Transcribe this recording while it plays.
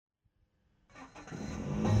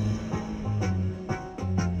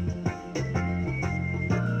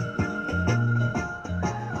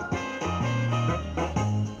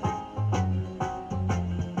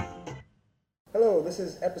So this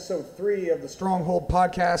is episode 3 of the Stronghold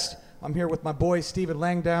podcast. I'm here with my boy Stephen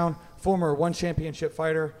Langdown, former one championship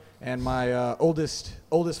fighter, and my oldest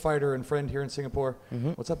fighter and friend here in Singapore.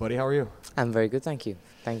 What's up, buddy? How are you? I'm very good, thank you.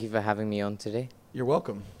 Thank you for having me on today. You're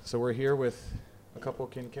welcome. So we're here with a couple.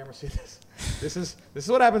 Can the camera see this? This is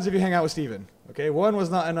what happens if you hang out with Stephen. Okay, one was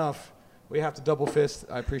not enough. We have to double fist.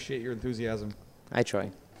 I appreciate your enthusiasm. I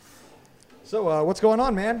try. So what's going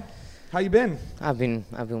on, man? How you been? I've been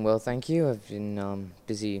well, thank you. I've been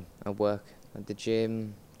busy at work, at the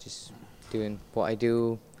gym, just doing what I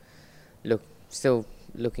do. Still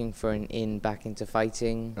looking for an in back into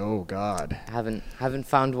fighting. Oh God. Haven't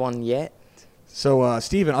found one yet. So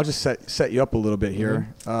Stephen, I'll just set you up a little bit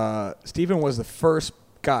here. Stephen was the first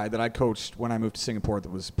guy that I coached when I moved to Singapore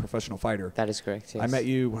that was a professional fighter. That is correct, yes. I met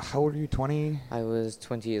you, how old were you, 20? I was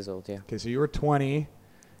 20 years old, yeah. Okay, so you were 20.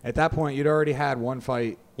 At that point, you'd already had one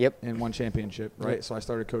fight Yep. and one championship, right? Yep. So I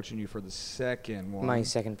started coaching you for the second one. My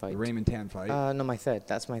second fight. The Raymond Tan fight. No, my third.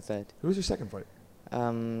 That's my third. Who was your second fight?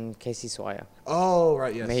 Casey Swire. Oh,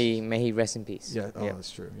 right, yes. May he rest in peace. Yeah, oh, that's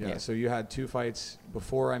true. Yeah. Yeah. So you had 2 fights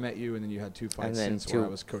before I met you, and then you had 2 fights since where I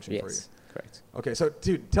was coaching for you. Yes, correct. Okay, so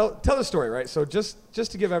dude, tell the story, right? So just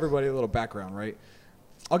to give everybody a little background, right?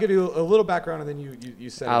 I'll give you a little background, and then you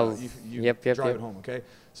set it out. You drive it home, okay?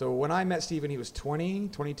 So when I met Stephen, he was 20,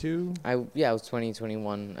 22? I was 20,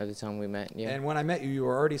 21 at the time we met, yeah. And when I met you, you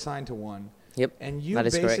were already signed to one. Yep, And you that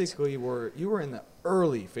is correct. basically were in the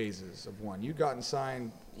early phases of one. You'd gotten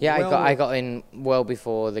signed. Yeah, well, I got in well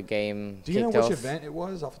before the game kicked off. Do you know which event it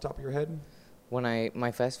was off the top of your head? When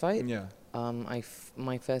my first fight? Yeah.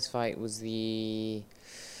 My first fight was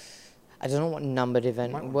I don't know what numbered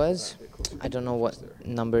event it was. I don't know what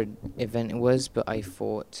numbered event it was, but I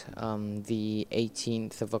fought the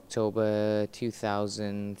 18th of October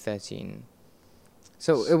 2013.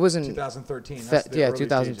 So it wasn't 2013. yeah,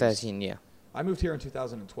 2013, yeah. I moved here in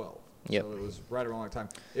 2012. Yep. So it was right around that time.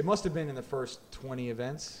 It must have been in the first 20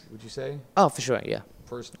 events, would you say? Oh, for sure, yeah.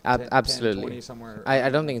 First 10, absolutely. 20 somewhere. I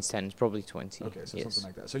don't think it's 10, it's probably 20. Okay, so yes. something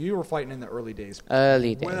like that. So you were fighting in the early days.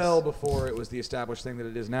 Early days. Well before it was the established thing that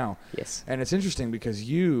it is now. Yes. And it's interesting because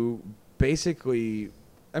you basically,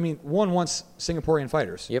 one wants Singaporean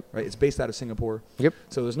fighters. Yep. Right? It's based out of Singapore. Yep.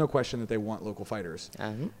 So there's no question that they want local fighters.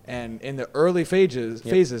 Uh-huh. And in the early phases,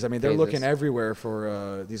 they're looking everywhere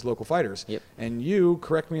for these local fighters. Yep. And you,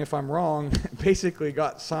 correct me if I'm wrong, basically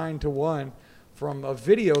got signed to one from a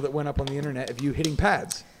video that went up on the internet of you hitting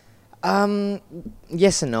pads.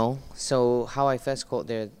 Yes and no. So how I first caught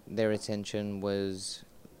their attention was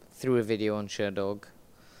through a video on Sherdog.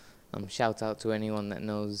 Shout out to anyone that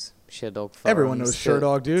knows Sherdog forums. Everyone knows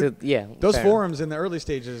Sherdog, dude. Yeah. Those forums in the early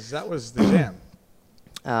stages, that was the jam.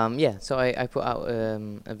 Yeah, so I put out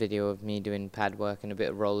a video of me doing pad work and a bit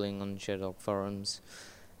of rolling on Sherdog forums.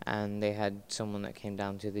 And they had someone that came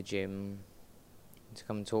down to the gym to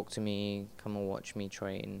come and talk to me, come and watch me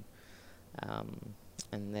train.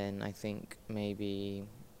 And then I think maybe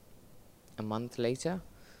a month later,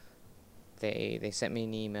 they sent me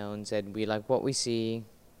an email and said, "We like what we see.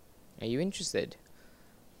 Are you interested?"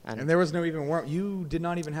 And there was no even warm. You did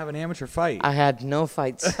not even have an amateur fight. I had no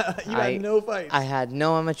fights. You had no fights. I had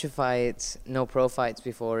no amateur fights, no pro fights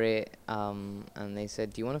before it. And they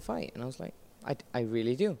said, "Do you want to fight?" And I was like, "I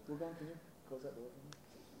really do.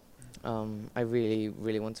 I really,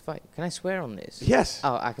 really want to fight. Can I swear on this?" Yes.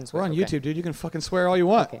 Oh, I can swear. We're on okay. YouTube, dude. You can fucking swear all you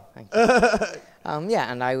want. Okay, thank you.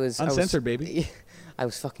 Yeah, and I was uncensored, baby. I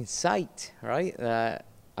was fucking psyched, right? That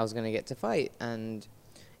I was gonna get to fight, and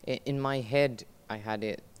in my head, I had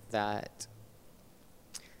it that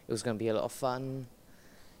it was gonna be a lot of fun.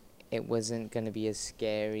 It wasn't gonna be as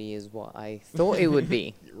scary as what I thought it would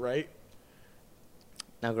be. Right.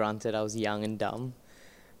 Now, granted, I was young and dumb.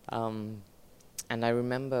 And I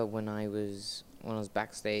remember when I was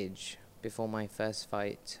backstage before my first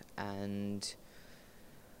fight, and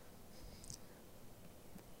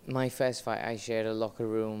my first fight I shared a locker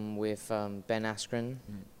room with Ben Askren,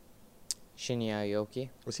 Shinya Aoki.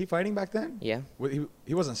 Was he fighting back then? Yeah.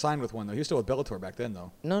 He wasn't signed with one though. He was still with Bellator back then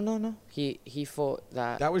though. No. He fought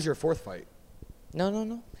that. That was your 4th fight.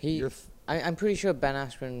 No. I'm pretty sure Ben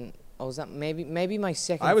Askren. Oh, was that maybe my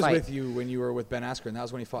second fight? I was with you when you were with Ben Askren. That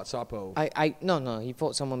was when he fought Sapo. No. He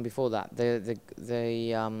fought someone before that. The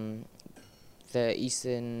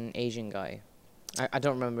Eastern Asian guy. I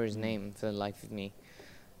don't remember his name for the life of me,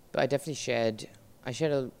 but I definitely shared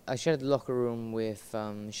the locker room with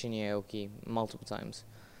Shinya Aoki multiple times.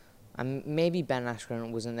 And maybe Ben Askren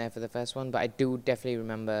wasn't there for the first one, but I do definitely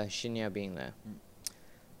remember Shinya being there.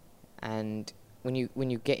 And when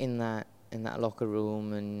you get in that locker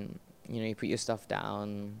room and you put your stuff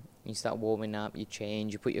down, you start warming up, you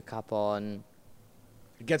change, you put your cap on,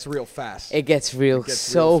 It gets real fast. It gets real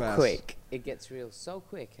so quick. It gets real so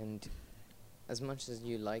quick, and as much as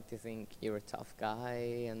you like to think you're a tough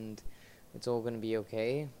guy and it's all going to be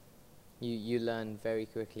okay, you learn very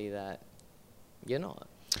quickly that you're not.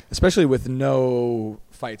 Especially with no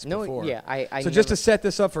fights before. Yeah, I so just to set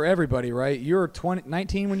this up for everybody, right? You're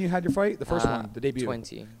 19 when you had your fight, the first one, the debut.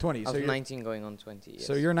 20. 20. So 19 going on 20. Yes.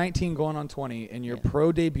 So you're 19 going on 20, and your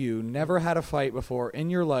pro debut. Never had a fight before in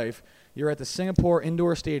your life. You're at the Singapore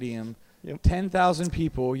Indoor Stadium. 10,000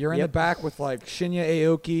 people. You're in the back with like Shinya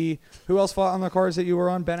Aoki. Who else fought on the cards that you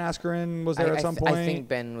were on? Ben Askren was there at some point. I think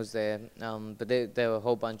Ben was there, but there were a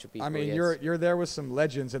whole bunch of people. I mean, you're there with some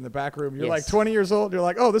legends in the back room. You're like 20 years old. You're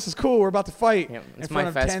like, oh, this is cool. We're about to fight in front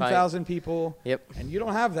of 10,000 people. Yep. And you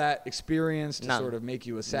don't have that experience to sort of make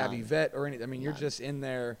you a savvy vet or anything. I mean, you're just in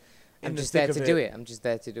there. I'm just there to do it. I'm just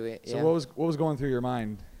there to do it. So what was going through your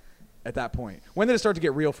mind at that point? When did it start to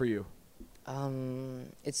get real for you?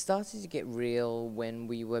 It started to get real when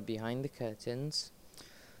we were behind the curtains,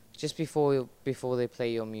 just before they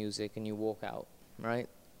play your music and you walk out, right?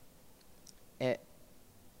 At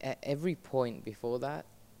every point before that,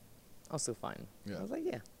 I was still fine. Yeah. I was like,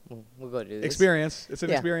 we'll go do this. Experience. It's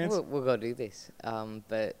an experience. We'll go do this.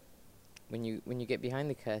 But when you get behind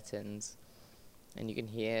the curtains, and you can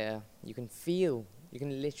hear, you can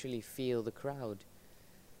literally feel the crowd.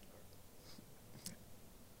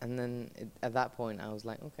 And then at that point, I was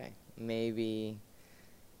like, okay, maybe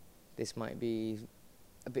this might be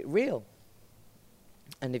a bit real.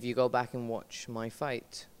 And if you go back and watch my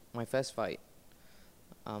first fight,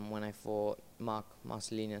 when I fought Mark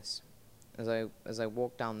Marcellinus, as I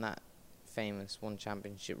walked down that famous one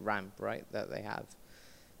championship ramp, right, that they have,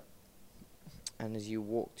 and as you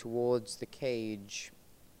walk towards the cage,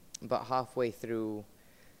 about halfway through,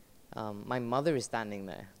 my mother is standing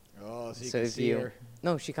there. Oh, so you can see her.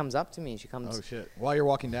 No, she comes up to me. She comes. Oh, shit. While you're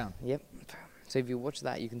walking down. Yep. So if you watch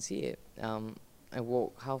that, you can see it. I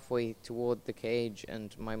walk halfway toward the cage,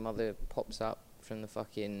 and my mother pops up from the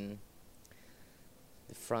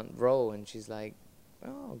front row, and she's like,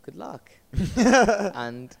 oh, good luck.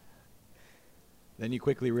 And then you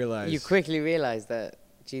quickly realize. That,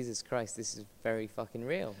 Jesus Christ, this is very fucking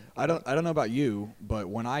real. I don't know about you, but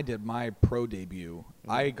when I did my pro debut,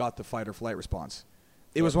 I got the fight or flight response.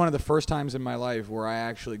 It was one of the first times in my life where I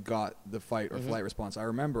actually got the fight or flight response. I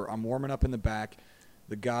remember I'm warming up in the back.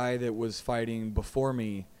 The guy that was fighting before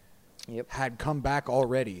me had come back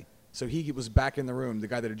already. So he was back in the room, the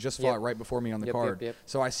guy that had just fought right before me on the card.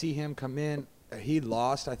 So I see him come in. He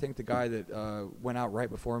lost, I think, the guy that went out right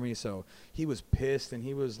before me. So he was pissed, and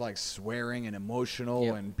he was like swearing and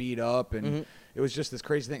emotional and beat up. And it was just this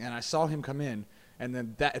crazy thing. And I saw him come in. And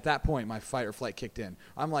then at that point, my fight or flight kicked in.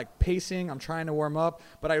 I'm like pacing. I'm trying to warm up.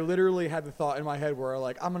 But I literally had the thought in my head where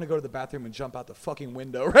like, I'm going to go to the bathroom and jump out the fucking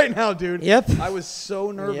window right now, dude. Yep. I was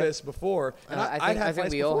so nervous before. And I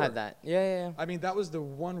think we all had that. Yeah. I mean, that was the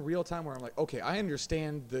one real time where I'm like, okay, I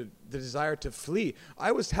understand the desire to flee.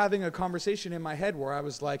 I was having a conversation in my head where I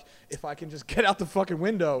was like, if I can just get out the fucking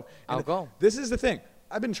window. I'll go. This is the thing.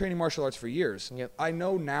 I've been training martial arts for years. Yep. I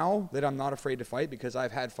know now that I'm not afraid to fight because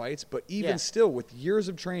I've had fights, but even still with years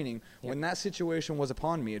of training, when that situation was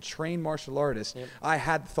upon me, a trained martial artist, I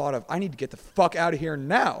had the thought of, I need to get the fuck out of here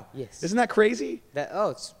now. Yes. Isn't that crazy?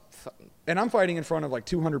 And I'm fighting in front of like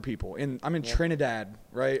 200 people. I'm in Trinidad,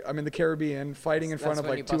 right? I'm in the Caribbean fighting in front of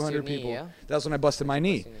like 200 people. That's when I busted my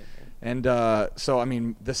knee. And so, I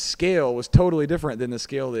mean, the scale was totally different than the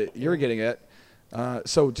scale that you're getting at.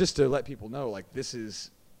 So just to let people know, like this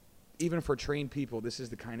is, even for trained people, this is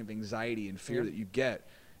the kind of anxiety and fear that you get.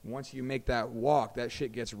 And once you make that walk, that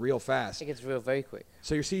shit gets real fast. It gets real very quick.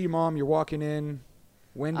 So you see your mom, you're walking in.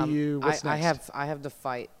 When do you, what's next? I have the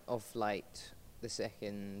fight or flight the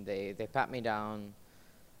second they pat me down.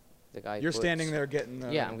 The guy. You're standing there getting the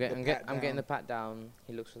I'm getting the pat down.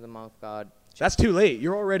 He looks for the mouth guard. That's too late.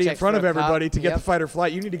 You're already in front of everybody to get the fight or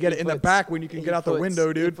flight. You need to get it in the back when you can get out the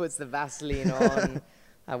window, dude. He puts the Vaseline on.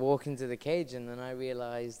 I walk into the cage, and then I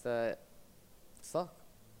realize that, fuck,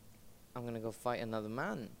 I'm going to go fight another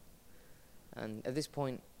man. And at this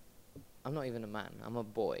point, I'm not even a man. I'm a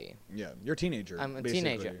boy. Yeah, you're a teenager. I'm a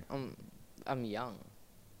teenager. I'm young.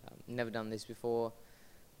 I've never done this before,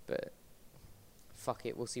 but fuck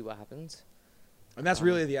it. We'll see what happens. And that's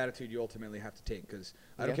really the attitude you ultimately have to take, because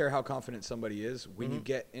I don't care how confident somebody is. When you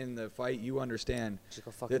get in the fight, you understand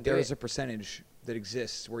that there is a percentage that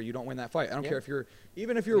exists where you don't win that fight. I don't care if you're,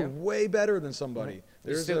 even if you're way better than somebody.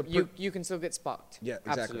 There's you can still get sparked. Yeah,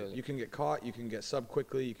 exactly. Absolutely. You can get caught. You can get sub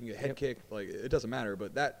quickly. You can get head kicked. Like, it doesn't matter.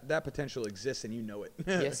 But that potential exists, and you know it.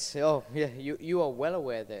 Yes. Oh, yeah. You are well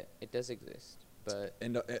aware that it does exist. But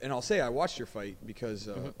and I'll say I watched your fight because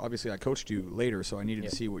obviously I coached you later, so I needed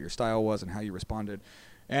to see what your style was and how you responded.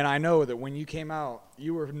 And I know that when you came out,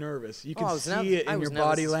 you were nervous. You can see it in your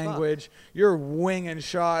body language. You're winging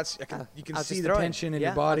shots. You can see the tension in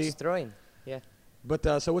your body. I was throwing. Yeah.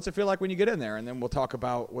 But so what's it feel like when you get in there? And then we'll talk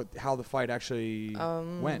about how the fight actually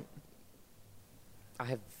went. I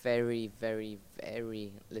have very, very,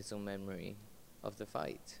 very little memory of the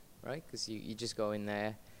fight, right? Because you just go in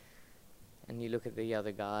there and you look at the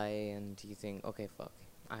other guy and you think, okay, fuck,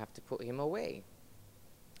 I have to put him away.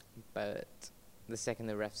 But the second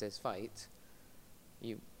the ref says fight,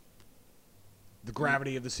 the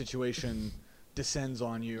gravity of the situation descends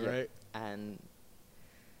on you, right? And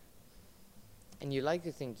you like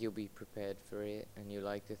to think you'll be prepared for it, and you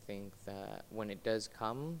like to think that when it does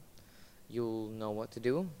come, you'll know what to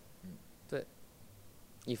do, but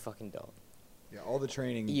you fucking don't. Yeah, all the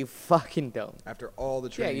training. You fucking don't. After all the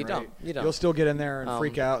training, you don't. You don't. You'll still get in there and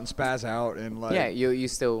freak out and spaz out and like. Yeah, you'll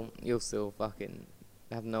still fucking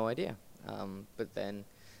have no idea. But then,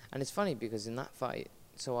 and it's funny because in that fight,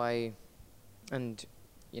 to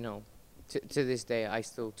this day, I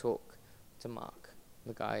still talk to Mark,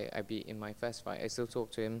 the guy I beat in my first fight. I still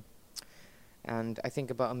talk to him, and I think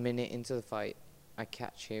about a minute into the fight, I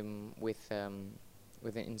catch him with an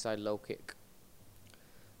inside low kick.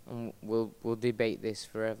 And we'll debate this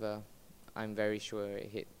forever. I'm very sure it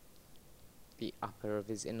hit the upper of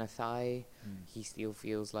his inner thigh. He still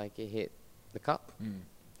feels like it hit the cup.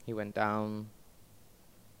 He went down.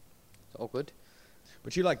 It's all good.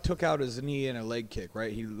 But you took out his knee in a leg kick,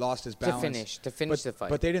 right? He lost his balance. To finish the fight.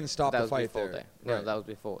 But they didn't stop the fight there. Right. No, that was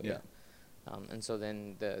before. Yeah. And so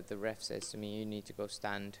then the ref says to me, "You need to go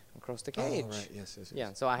stand across the cage." Oh, right. Yes.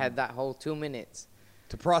 Yeah. So I had that whole 2 minutes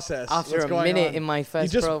to process after what's a minute on. in my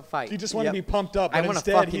first pro fight. You just want to be pumped up, but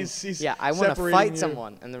instead he's I want to fight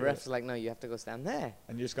someone, and the ref's like, "No, you have to go stand there."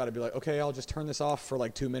 And you just got to be like, "Okay, I'll just turn this off for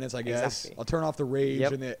 2 minutes, I guess. Exactly. I'll turn off the rage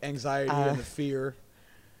and the anxiety and the fear."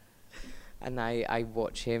 And I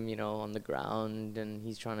watch him, on the ground, and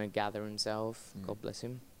he's trying to gather himself. God bless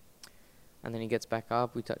him. And then he gets back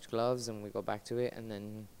up, we touch gloves, and we go back to it,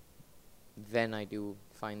 and then I do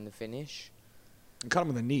find the finish. You cut him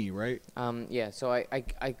with a knee, right? Yeah, so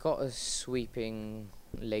I got a sweeping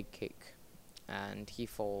leg kick, and he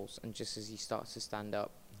falls, and just as he starts to stand up,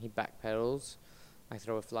 he backpedals. I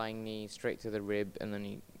throw a flying knee straight to the rib, and then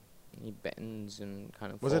he bends and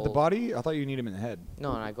kind of Was it the body? I thought you need him in the head.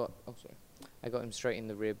 No, and I got him straight in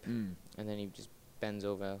the rib, and then he just bends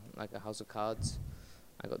over like a house of cards.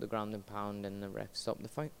 I got the ground and pound, and the ref stopped the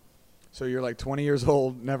fight. So you're 20 years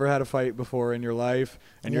old, never had a fight before in your life,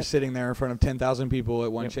 and you're sitting there in front of 10,000 people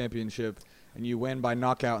at one championship, and you win by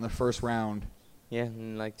knockout in the first round. Yeah,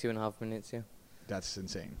 in 2.5 minutes, yeah. That's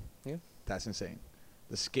insane. Yeah. That's insane.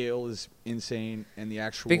 The scale is insane, and the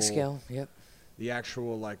actual... Big scale, yep. The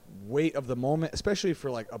actual, weight of the moment, especially for,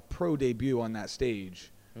 a pro debut on that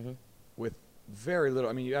stage with very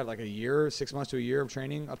little... I mean, you had, a year, 6 months to a year of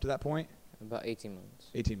training up to that point? About 18 months.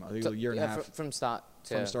 18 months, a year and a half. From start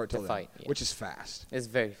to fight. Yeah. Which is fast. It's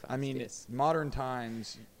very fast. I mean, modern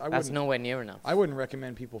times... That's nowhere near enough. I wouldn't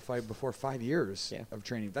recommend people fight before 5 years of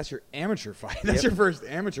training. That's your amateur fight. That's your first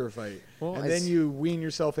amateur fight. Well, and then you wean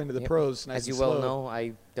yourself into the pros nice and slow. As you well know,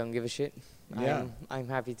 I don't give a shit. Yeah. I'm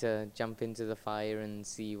happy to jump into the fire and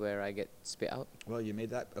see where I get spit out. Well, you made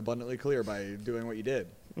that abundantly clear by doing what you did.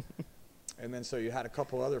 And then so you had a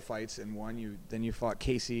couple other fights, and then you fought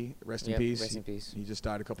Casey, rest in peace. Rest in peace. He just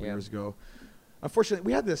died a couple years ago.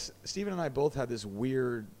 Unfortunately, Steven and I both had this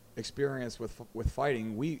weird experience with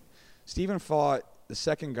fighting. Steven fought the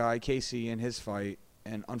second guy, Casey, in his fight,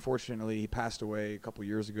 and unfortunately he passed away a couple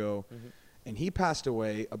years ago. And he passed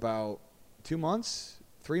away about 2 months,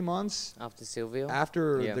 3 months after Silvio.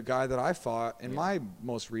 After the guy that I fought in my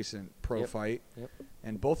most recent pro fight.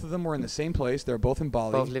 And both of them were in the same place. They're both in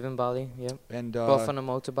Bali. Both live in Bali, yep. And both on a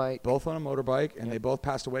motorbike. Both on a motorbike, and they both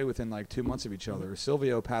passed away within 2 months of each other.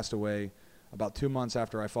 Silvio passed away about 2 months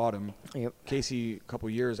after I fought him. Yep. Casey, a couple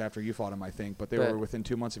years after you fought him, I think, but they were within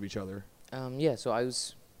 2 months of each other.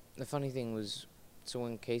 The funny thing was, so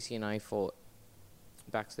when Casey and I fought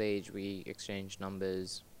backstage, we exchanged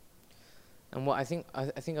numbers. And what I think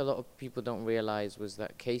a lot of people don't realize was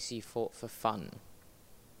that Casey fought for fun.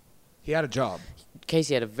 He had a job.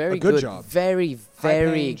 Casey had a very good job. Very,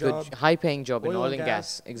 very good, high-paying job in oil and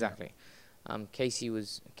gas. Exactly. Casey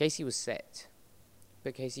was set,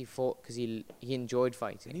 but Casey fought because he enjoyed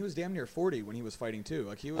fighting. And he was damn near 40 when he was fighting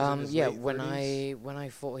too. He was in his late 30s. when I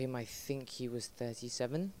fought him, I think he was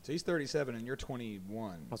 37. So he's 37 and you're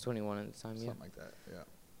 21. I was 21 at the time. Something like that. Yeah.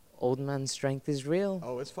 old man strength is real.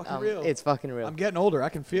 Oh, it's fucking real. It's fucking real. I'm getting older. I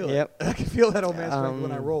can feel Yep. it. I can feel that old man strength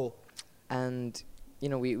when I roll. And, you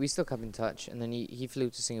know, we still kept in touch. And then he flew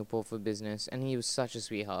to Singapore for business. And he was such a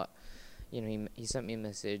sweetheart. You know, he sent me a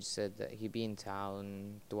message, said that he'd be in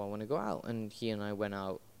town. Do I want to go out? And he and I went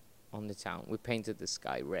out on the town. We painted the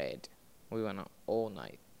sky red. We went out all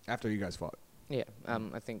night. After you guys fought? Yeah.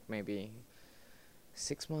 I think maybe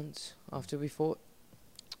 6 months after we fought.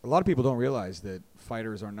 A lot of people don't realize that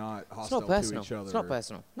fighters are not hostile to each other. It's not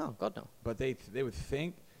personal. No, God, no. But they would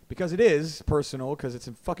think, because it is personal, because it's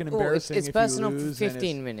fucking embarrassing it's if personal you lose. for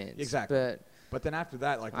 15 minutes. Exactly. But then after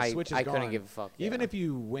that, like, the switch is gone. I couldn't give a fuck. Even if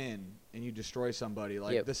you win and you destroy somebody,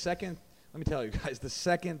 like, the second, let me tell you guys, the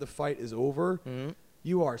second the fight is over,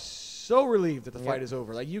 you are so relieved that the fight is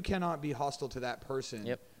over. Like, you cannot be hostile to that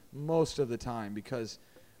person most of the time, because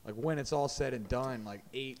like when it's all said and done, like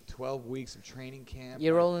 8-12 weeks of training camp,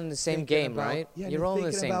 you're all in the same game, right? Yeah, you're all in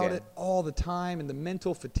the same game. about it all the time, and the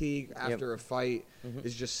mental fatigue after a fight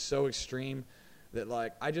is just so extreme that,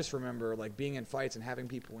 like, I just remember, like, being in fights and having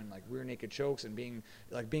people in, like, rear naked chokes and being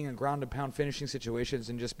in ground and pound finishing situations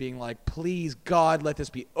and just being like, please God, let this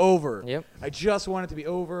be over. I just want it to be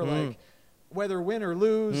over. Like, whether win or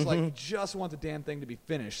lose, like, you just want the damn thing to be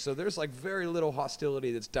finished. So there's, like, very little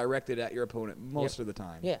hostility that's directed at your opponent most of the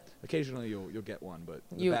time. Yeah. Occasionally you'll get one, but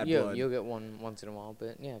you'll get one once in a while.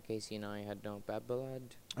 But yeah, Casey and I had no bad blood.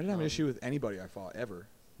 I didn't have an issue with anybody I fought ever.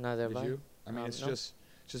 Neither have I. Did you? I mean, it's just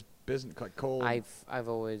business, like cold. I've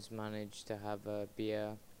always managed to have a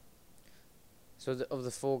beer. So of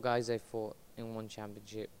the 4 guys I fought in one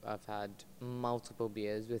championship, I've had multiple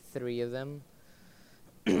beers with 3 of them.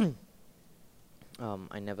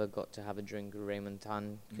 I never got to have a drink with Raymond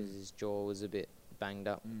Tan because his jaw was a bit banged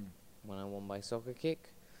up when I won by soccer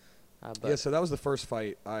kick. Yeah, so that was the first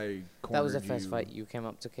fight I cornered. That was the first fight you came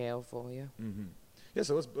up to KL for, yeah? Yeah,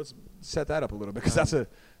 so let's set that up a little bit, because that's a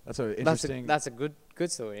interesting. That's a good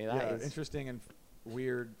story. That is interesting and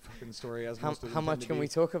weird fucking story. How much can we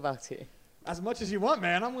talk about here? As much as you want,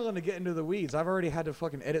 man. I'm willing to get into the weeds. I've already had to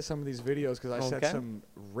fucking edit some of these videos because I said some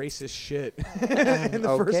racist shit in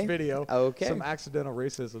the first video. Some accidental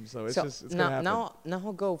racism. So it's gonna happen. Now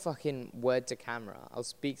I'll go fucking word to camera. I'll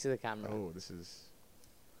speak to the camera. Oh, this is.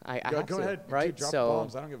 I have go to, ahead, right? Dude, drop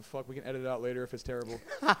bombs. I don't give a fuck. We can edit it out later if it's terrible.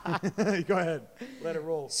 Go ahead, let it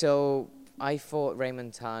roll. So I fought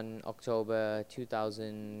Raymond Tan October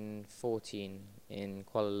 2014 in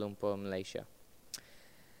Kuala Lumpur, Malaysia.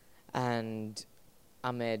 And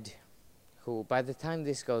Ahmed, who by the time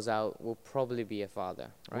this goes out will probably be a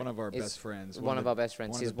father, right? One of our best friends. One of our best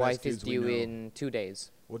friends. His wife is due in 2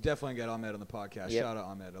 days. We'll definitely get Ahmed on the podcast. Shout out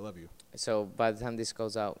Ahmed. I love you. So by the time this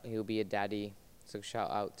goes out, he'll be a daddy. So shout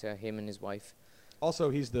out to him and his wife. Also,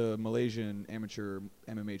 he's the Malaysian amateur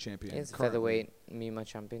MMA champion. He's featherweight, my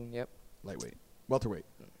champion, yep. Lightweight. Welterweight.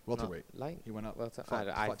 No, light? He went up.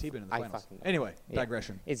 Fought Tibin in the finals. Anyway,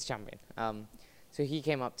 digression. It's champion. So he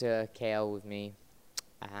came up to KL with me,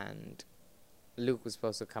 and Luke was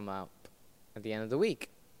supposed to come up at the end of the week.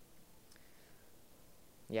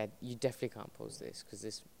 Yeah, you definitely can't post this, because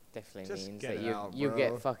this definitely means that you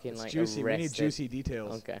get fucking it's like juicy. arrested. We need juicy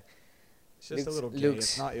details. Okay. It's just a little gay.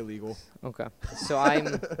 It's not illegal. Okay. So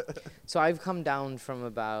I've come down from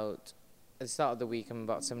about, at the start of the week, I'm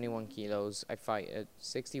about 71 kilos. I fight at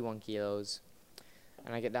 61 kilos,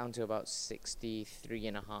 and I get down to about 63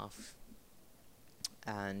 and a half.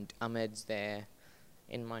 And Ahmed's there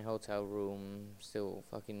in my hotel room, still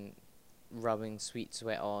fucking rubbing sweet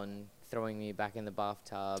sweat on, throwing me back in the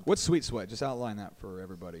bathtub. What's sweet sweat? Just outline that for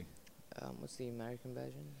everybody. What's the American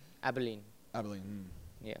version? Abilene.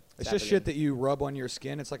 Yeah. It's just shit that you rub on your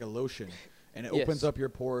skin. It's like a lotion, and it opens up your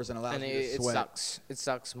pores and allows you to sweat. It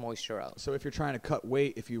sucks moisture out. So if you're trying to cut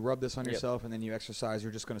weight, if you rub this on yourself and then you exercise,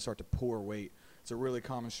 you're just going to start to pour weight. It's a really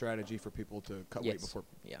common strategy for people to cut weight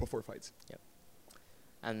before fights. Yep.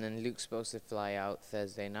 And then Luke's supposed to fly out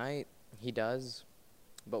Thursday night. He does,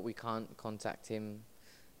 but we can't contact him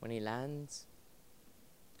when he lands.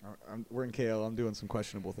 We're in KL. I'm doing some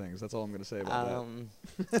questionable things. That's all I'm going to say about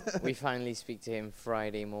that. We finally speak to him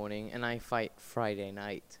Friday morning, and I fight Friday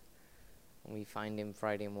night. And we find him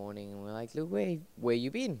Friday morning, and we're like, Luke, where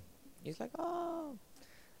you been? He's like,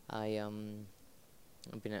 I've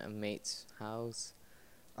been at a mate's house.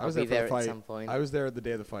 I was there for the fight. At some point. I was there the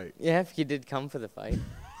day of the fight. Yeah, he did come for the fight.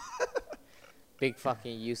 Big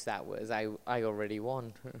fucking use that was. I already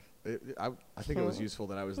won. I think it was useful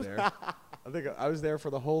that I was there. I think I was there for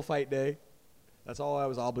the whole fight day. That's all I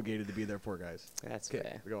was obligated to be there for, guys. That's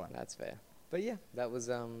fair. Go on. That's fair. But yeah, that was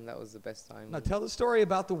the best time. Now tell the story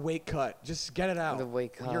about the weight cut. Just get it out. The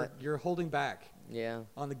weight cut. You're holding back. Yeah.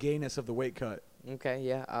 On the gayness of the weight cut. Okay,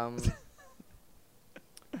 yeah.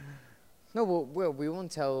 No, we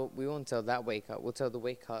won't tell that weight cut. We'll tell the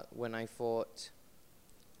weight cut when I fought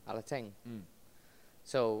Alateng.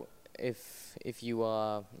 So if you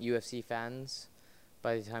are UFC fans,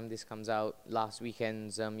 by the time this comes out, last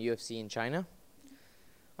weekend's UFC in China,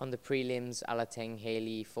 on the prelims, Alateng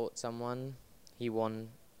Haley fought someone. He won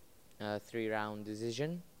a 3-round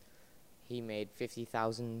decision. He made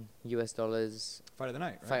 $50,000. Fight of the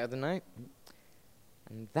night, right? Fight of the night.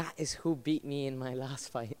 And that is who beat me in my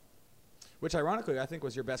last fight. Which, ironically, I think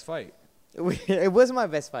was your best fight. It was my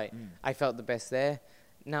best fight. I felt the best there.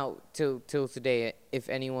 Now, till today, if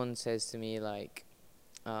anyone says to me, like,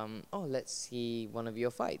 oh, let's see one of your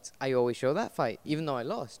fights, I always show that fight, even though I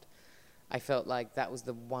lost. I felt like that was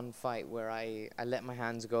the one fight where I let my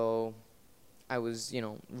hands go. I was,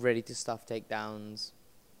 ready to stuff takedowns.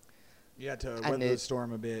 You had to weather the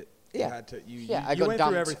storm a bit. Yeah. You had to, I got went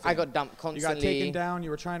dumped. through everything. I got dumped constantly. You got taken down. You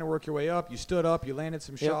were trying to work your way up. You stood up. You landed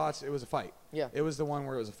some shots. It was a fight. Yeah. It was the one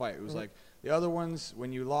where it was a fight. It was like the other ones,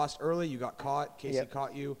 when you lost early, you got caught. Casey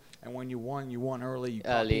caught you. And when you won early. You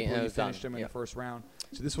caught people. You finished them in the first round.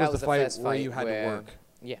 So this was the fight where you had to work.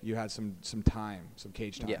 Yeah. You had some time, some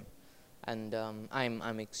cage time. Yeah. And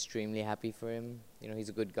I'm extremely happy for him. He's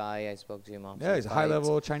a good guy. I spoke to him after. Yeah, he's a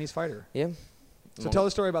high-level Chinese fighter. Yeah. So tell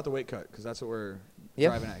the story about the weight cut, because that's what we're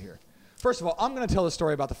driving at here. First of all, I'm going to tell the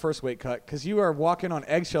story about the first weight cut, because you are walking on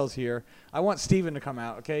eggshells here. I want Steven to come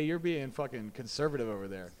out, okay? You're being fucking conservative over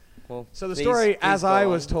there. Well, so the story, as I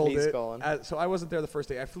was told it, so I wasn't there the first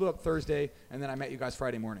day. I flew up Thursday, and then I met you guys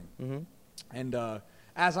Friday morning. Mm-hmm. And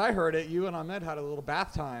as I heard it, you and Ahmed had a little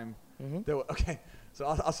bath time. Mm-hmm. Okay, so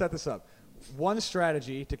I'll set this up. One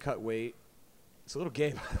strategy to cut weight, it's a little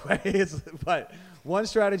gay, by the way, but one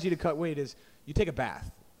strategy to cut weight is you take a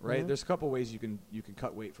bath, right? Mm-hmm. There's a couple ways you can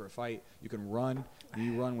cut weight for a fight. You can run.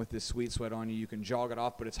 You run with this sweet sweat on you. You can jog it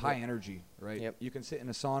off, but it's high energy, right? Yep. You can sit in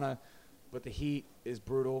a sauna, but the heat is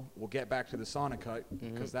brutal. We'll get back to the sauna cut,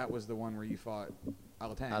 because that was the one where you fought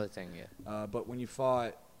Alateng. Alateng, yeah. But when you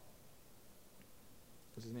fought,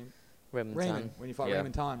 what's his name? Raymond. When you fought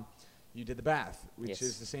Raymond Tan, you did the bath, which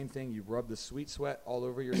is the same thing. You rub the sweet sweat all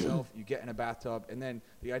over yourself. You get in a bathtub, and then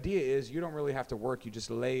the idea is you don't really have to work. You just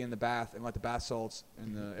lay in the bath and let the bath salts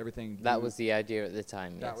and everything. That was the idea at the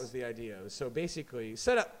time. That was the idea. So basically,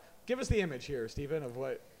 give us the image here, Steven, of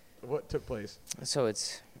what took place. So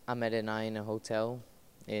it's Ahmed and I in a hotel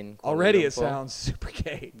in Kuala Already Lumpur. It sounds super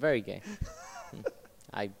gay. Very gay.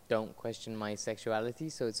 I don't question my sexuality,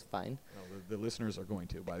 so it's fine. Well, the listeners are going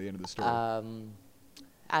to by the end of the story.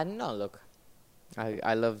 And no, look,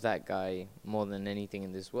 I love that guy more than anything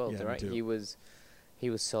in this world, right? He was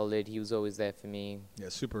solid. He was always there for me. Yeah,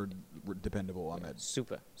 super dependable, Ahmed.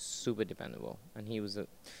 Super dependable. And he was,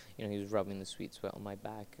 he was rubbing the sweet sweat on my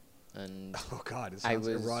back. And oh God, it sounds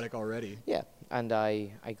erotic already. Yeah, and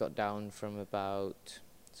I got down from about,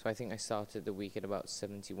 so I think I started the week at about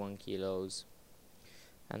 71 kilos,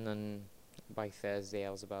 and then by Thursday I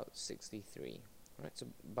was about 63. Right, so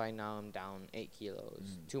by now I'm down 8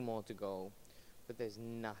 kilos, 2 more to go, but there's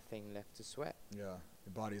nothing left to sweat. Yeah,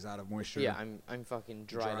 your body's out of moisture. Yeah, I'm fucking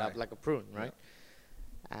dried up like a prune, right?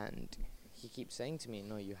 Yeah. And he keeps saying to me,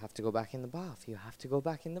 no, you have to go back in the bath. You have to go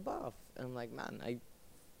back in the bath. And I'm like, man,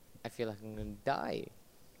 I feel like I'm going to die.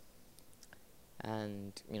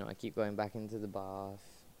 And, I keep going back into the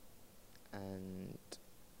bath, and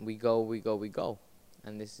we go.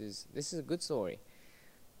 And this is a good story.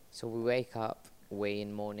 So we wake up, weigh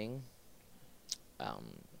in morning, I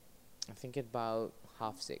think at about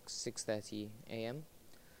 6:30 a.m.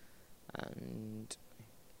 And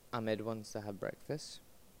Ahmed wants to have breakfast.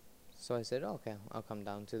 So I said, okay, I'll come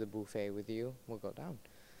down to the buffet with you. We'll go down.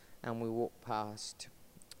 And we walk past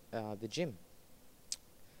the gym.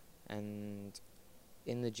 And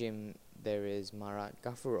in the gym, there is Marat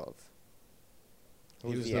Gafurov.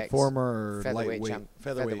 He was the former featherweight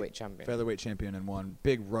champion. Featherweight champion and won.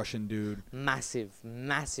 Big Russian dude. Massive.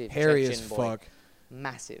 Hairy Chechen as boy. fuck.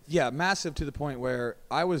 Massive. Yeah, massive to the point where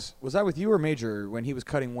was I with you or Major when he was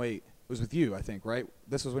cutting weight? It was with you, I think, right?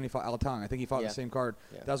 This was when he fought Alateng. I think he fought the same card.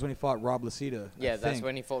 Yeah. That was when he fought Rob Lacita. Yeah, that's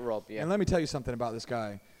when he fought Rob, yeah. And let me tell you something about this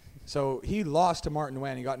guy. So he lost to Martin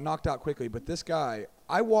Nguyen. He got knocked out quickly. But this guy,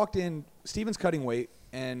 I walked in, Steven's cutting weight,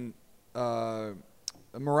 and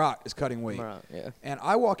Marat is cutting weight. Marat, yeah. And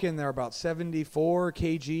I walk in there about 74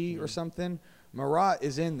 kg or something. Marat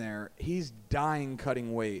is in there. He's dying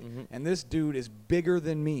cutting weight. And this dude is bigger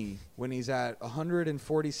than me when he's at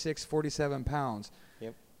 146, 47 pounds.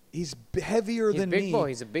 Yep. He's heavier than me.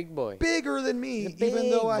 He's a big boy. Bigger than me,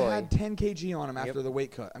 even though I had 10 kg on him after the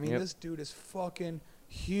weight cut. I mean, this dude is fucking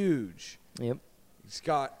huge. Yep. He's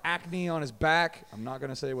got acne on his back. I'm not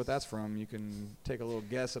going to say what that's from. You can take a little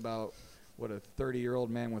guess about what a 30-year-old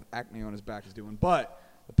man with acne on his back is doing. But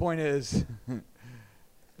the point is,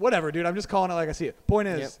 whatever, dude. I'm just calling it like I see it. Point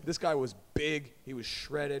is, this guy was big. He was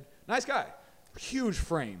shredded. Nice guy. Huge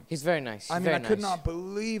frame. He's very nice. I could not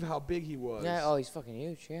believe how big he was. Yeah, oh, he's fucking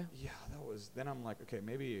huge, yeah. Yeah, that was, then I'm like, okay,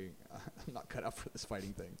 maybe I'm not cut out for this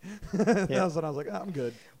fighting thing. That was when I was like, oh, I'm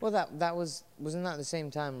good. Well, wasn't that the same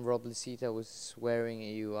time Rob Lucita was swearing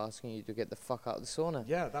at you, asking you to get the fuck out of the sauna?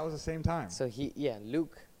 Yeah, that was the same time. So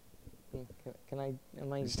Luke, am I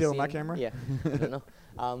You stealing my seeing- camera? Yeah, I don't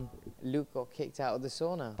know. Luke got kicked out of the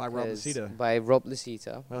sauna. By Rob Lucita. By Rob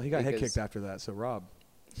Lucita. Well, he got head kicked after that, so Rob,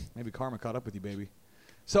 maybe karma caught up with you, baby.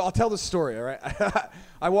 So I'll tell the story, all right?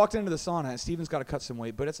 I walked into the sauna, and Steven's got to cut some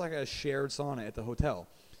weight, but it's like a shared sauna at the hotel.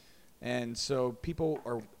 And so people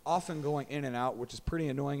are often going in and out, which is pretty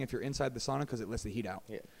annoying if you're inside the sauna because it lets the heat out.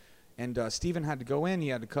 Yeah. And Steven had to go in. He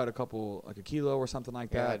had to cut a kilo or something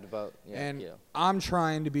like that. And I'm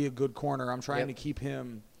trying to be a good corner. I'm trying to keep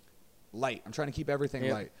him light. I'm trying to keep everything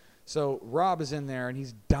light. So Rob is in there, and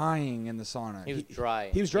he's dying in the sauna. He was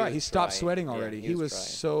dry. He was dry. He stopped sweating already. Yeah, he was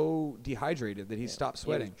so dehydrated that he stopped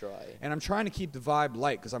sweating. He was dry. And I'm trying to keep the vibe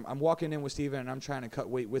light because I'm walking in with Steven, and I'm trying to cut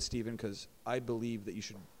weight with Steven because I believe that you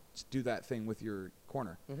should do that thing with your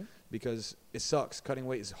corner because it sucks. Cutting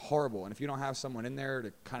weight is horrible. And if you don't have someone in there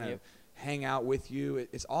to kind of hang out with you,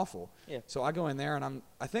 it's awful. Yeah. So I go in there, and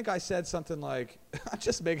I think I said something like, I'm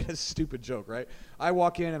just making a stupid joke, right? I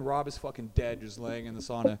walk in, and Rob is fucking dead, just laying in the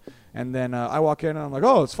sauna. And then I walk in, and I'm like,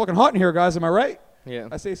 oh, it's fucking hot in here, guys. Am I right? Yeah.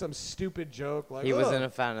 I say some stupid joke. Like, he wasn't a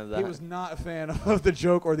fan of that. He was not a fan of the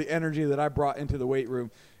joke or the energy that I brought into the weight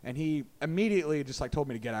room. And he immediately just, told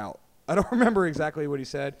me to get out. I don't remember exactly what he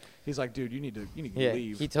said. He's like, dude, you need to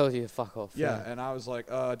leave. He told you to fuck off. Yeah, and I was like,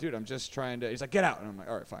 dude, I'm just trying to. He's like, get out. And I'm like,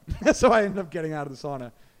 all right, fine. So I ended up getting out of the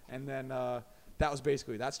sauna. And then that was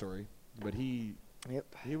basically that story. But he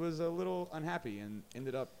was a little unhappy and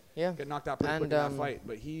ended up getting knocked out pretty quick in that fight.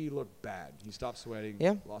 But he looked bad. He stopped sweating,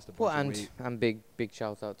 lost a bunch of weight. And big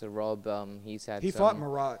shout out to Rob. He fought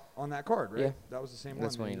Marat on that card, right? Yeah. That was the same one.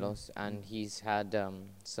 That's when he lost. And he's had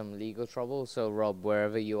some legal trouble. So, Rob,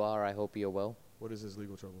 wherever you are, I hope you're well. What is his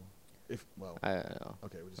legal trouble? I don't know.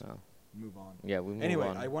 Okay, we'll just move on. Yeah, we move on.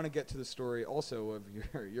 Anyway, I want to get to the story also of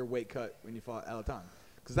your weight cut when you fought Alatan.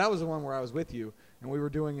 Because that was the one where I was with you, and we were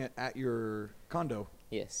doing it at your condo.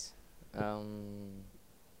 Yes.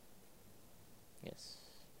 Yes.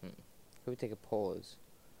 Can we take a pause?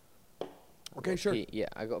 Okay, sure. Yeah,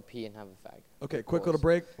 I got to pee and have a fag. Okay, quick little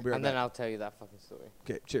break. We'll be right back. And then I'll tell you that fucking story.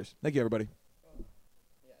 Okay, cheers. Thank you, everybody.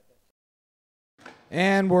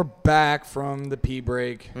 And we're back from the pee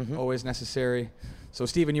break. Always necessary. So,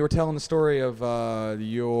 Steven, you were telling the story of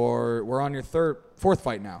we're on your fourth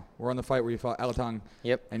fight now. We're on the fight where you fought Alatan.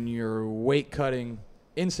 Yep. And you're weight cutting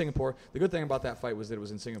in Singapore. The good thing about that fight was that it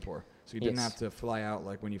was in Singapore. So you didn't have to fly out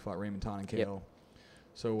like when you fought Raymond Tan and KO. Yep.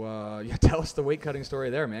 So, tell us the weight cutting story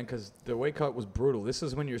there, man, because the weight cut was brutal. This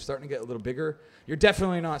is when you're starting to get a little bigger. You're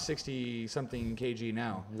definitely not 60-something kg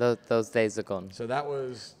now. Those days are gone. So that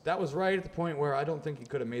was right at the point where I don't think you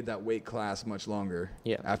could have made that weight class much longer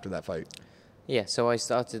after that fight. Yeah, so I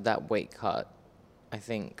started that weight cut, I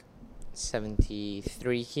think,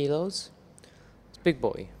 73 kilos. It's big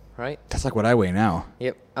boy, right? That's like what I weigh now.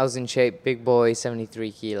 Yep, I was in shape, big boy,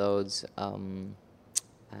 73 kilos.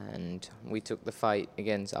 And we took the fight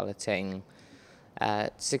against Alateng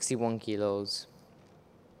at 61 kilos.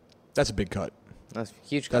 That's a big cut. That's a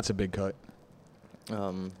huge cut. That's a big cut.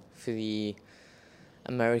 For the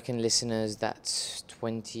American listeners, that's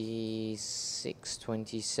 26,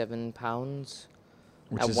 27 pounds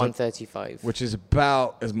at 135. Which is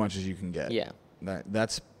about as much as you can get. Yeah.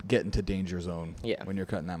 That's getting to danger zone when you're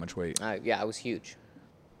cutting that much weight. Yeah, I was huge.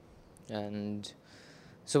 And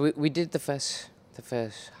so we did the first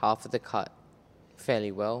half of the cut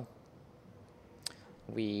fairly well.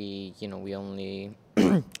 We only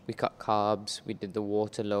we cut carbs, we did the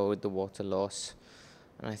water load, the water loss,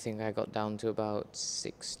 and I think I got down to about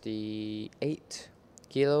 68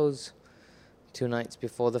 kilos 2 nights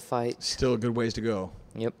before the fight. Still a good ways to go.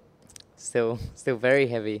 Yep. Still very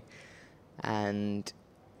heavy. And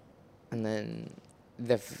then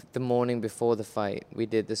the morning before the fight, we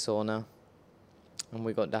did the sauna, and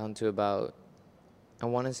we got down to about, I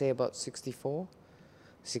want to say about 64,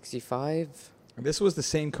 65. And this was the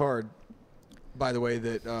same card, by the way,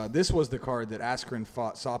 that this was the card that Askren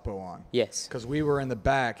fought Sapo on. Yes. Because we were in the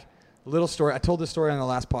back. Little story. I told this story on the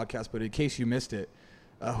last podcast, but in case you missed it,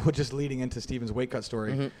 just leading into Steven's weight cut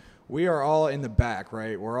story, we are all in the back,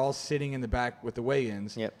 right? We're all sitting in the back with the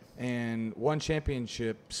weigh-ins. Yep. And one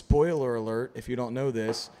championship, spoiler alert, if you don't know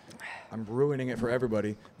this, I'm ruining it for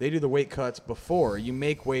everybody. They do the weight cuts before. You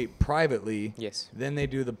make weight privately. Yes. Then they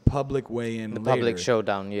do the public weigh-in later. The public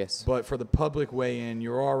showdown, yes. But for the public weigh-in,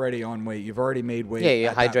 you're already on weight. You've already made weight. Yeah,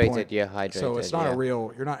 you're hydrated. You're hydrated. So it's not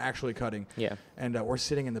you're not actually cutting. Yeah. And we're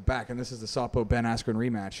sitting in the back, and this is the Sapo Ben Askren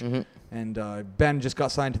rematch. Mm-hmm. And Ben just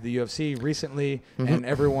got signed to the UFC recently, and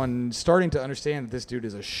everyone's starting to understand that this dude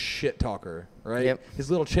is a shit talker, right? Yep.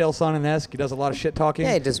 His little Chael Sonnen-esque. He does a lot of shit talking.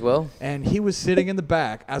 Yeah, he does well. And he was sitting in the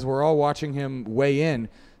back as we're all watching him weigh in.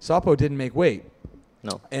 Sapo didn't make weight.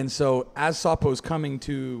 No. And so as Sapo's coming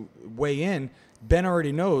to weigh in, Ben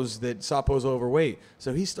already knows that Sapo's overweight.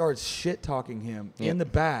 So he starts shit-talking him in the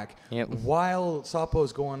back while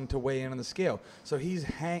Sapo's going to weigh in on the scale. So his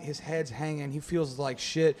head's hanging. He feels like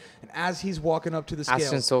shit. And as he's walking up to the scale,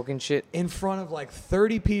 Askren's talking shit in front of like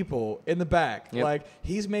 30 people in the back, like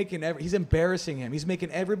he's embarrassing him. He's making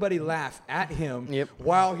everybody laugh at him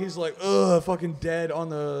while he's like, fucking dead on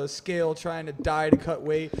the scale trying to die to cut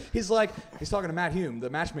weight. He's talking to Matt Hume, the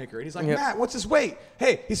matchmaker. And he's like, Matt, what's his weight?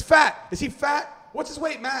 Hey, he's fat. Is he fat? What's his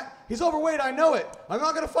weight, Matt? He's overweight. I know it. I'm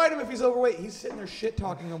not going to fight him if he's overweight. He's sitting there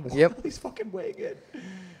shit-talking him while he's fucking weighing in.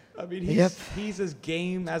 I mean, he's as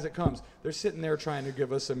game as it comes. They're sitting there trying to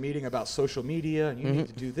give us a meeting about social media, and you need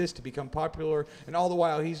to do this to become popular. And all the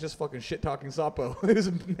while, he's just fucking shit-talking Sapo,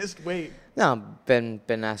 who's missed weight. No, Ben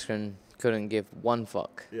Askren couldn't give one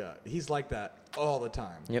fuck. Yeah, he's like that all the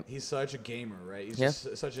time. Yep. He's such a gamer, right? He's just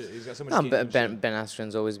he's got so much. No, Ben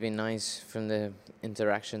Askren's always been nice from the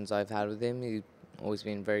interactions I've had with him. He's always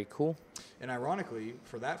been very cool. And ironically,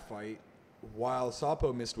 for that fight, while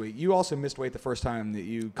Sapo missed weight, you also missed weight the first time that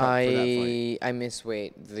you cut for that fight. I missed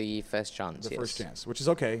weight the first chance. The first chance, which is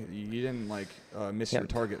okay. You didn't miss your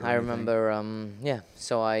target. Or I remember.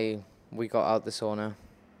 So we got out the sauna,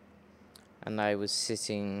 and I was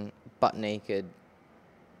sitting butt naked,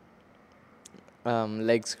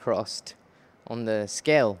 legs crossed, on the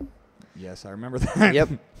scale. Yes, I remember that. Yep.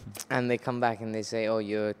 And they come back and they say, "Oh,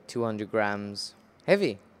 you're 200 grams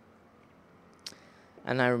heavy."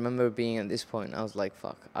 And I remember being at this point, I was like,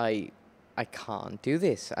 fuck, I can't do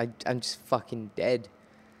this. I'm just fucking dead.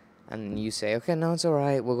 And you say, okay, no, it's all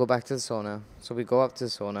right. We'll go back to the sauna. So we go up to the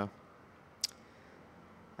sauna.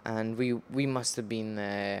 And we must have been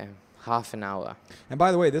there half an hour. And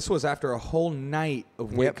by the way, this was after a whole night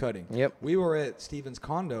of weight cutting. Yep. We were at Steven's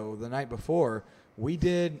condo the night before. We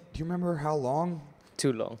did, do you remember how long?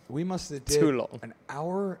 Too long. We must have did too long. An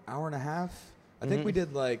hour and a half. I think we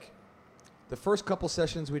did the first couple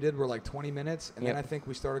sessions we did were 20 minutes, and then I think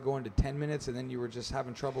we started going to 10 minutes, and then you were just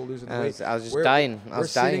having trouble losing the weight. I was just dying. We're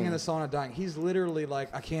sitting in the sauna dying. He's literally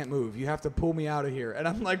like, I can't move. You have to pull me out of here. And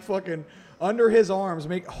I'm like fucking under his arms,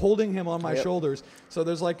 holding him on my shoulders. So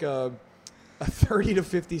there's like a 30 to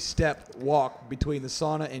 50 step walk between the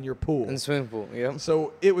sauna and your pool. And the swimming pool, yeah.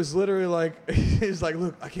 So it was literally like, he's like,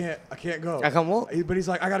 look, I can't go. I can't walk. But he's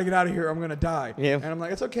like, I got to get out of here. I'm going to die. Yeah. And I'm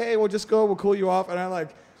like, it's okay. We'll just go. We'll cool you off. And I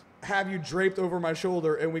have you draped over my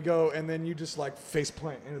shoulder, and we go, and then you just face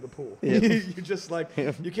plant into the pool. Yep. You just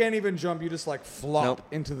you can't even jump. You just flop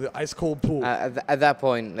into the ice cold pool. At that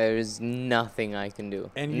point, there is nothing I can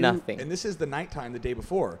do. Nothing. And this is the nighttime the day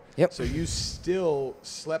before. Yep. So you still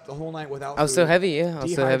slept the whole night without. I was still heavy. Yeah, I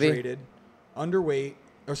was still heavy. Dehydrated, overweight.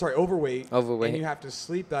 Overweight. And you have to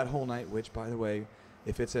sleep that whole night. Which, by the way,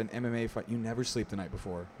 if it's an MMA fight, you never sleep the night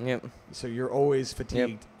before. Yep. So you're always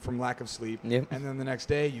fatigued from lack of sleep. Yep. And then the next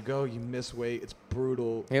day you go, you miss weight. It's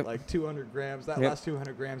brutal. Yep. 200 grams. That last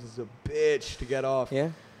 200 grams is a bitch to get off. Yeah.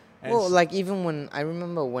 And well, even when I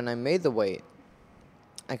remember when I made the weight,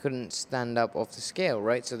 I couldn't stand up off the scale,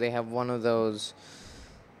 right? So they have one of those.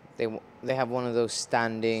 They have one of those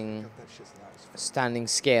standing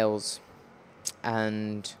scales,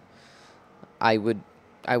 and I would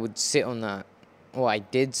sit on that. Well, I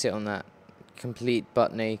did sit on that, complete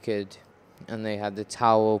butt naked, and they had the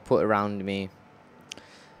towel put around me.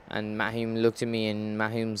 And Mahim looked at me, and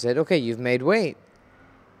Mahim said, okay, you've made weight.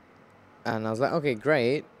 And I was like, okay,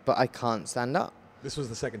 great, but I can't stand up. This was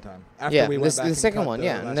the second time. After we went back the second one, the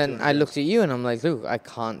And then I looked at you, and I'm like, look, I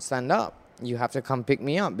can't stand up. You have to come pick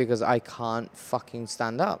me up, because I can't fucking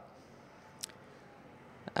stand up.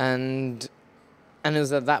 And it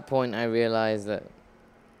was at that point I realized that,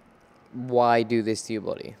 why do this to your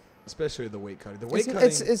body? Especially the weight cutting. The weight cutting.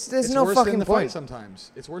 There's no worse fucking than the point. fight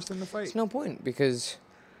sometimes. It's worse than the fight. It's no point, because,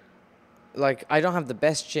 I don't have the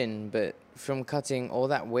best chin, but from cutting all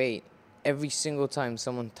that weight, every single time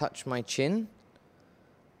someone touched my chin,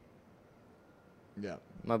 yeah,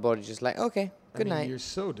 my body's just like, okay, Good night. You're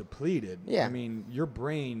so depleted. Yeah. I mean, your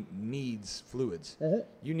brain needs fluids.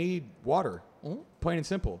 You need water, plain and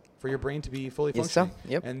simple, for your brain to be fully functioning.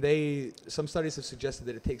 Yep. And some studies have suggested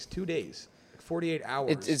that it takes 2 days, 48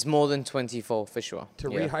 hours. It's more than 24 for sure. To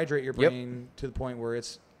rehydrate your brain to the point where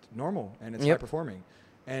it's normal and it's high performing.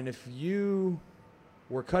 And if you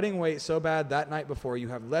were cutting weight so bad that night before, you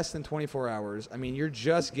have less than 24 hours. I mean, you're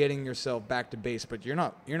just getting yourself back to base, but you're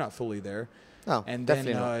not fully there. Oh, and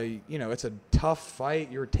definitely then it's a tough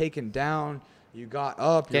fight. You're taken down. You got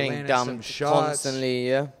up. You're getting landing some shots constantly.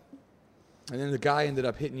 Yeah. And then the guy ended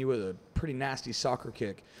up hitting you with a pretty nasty soccer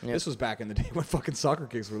kick. This was back in the day when fucking soccer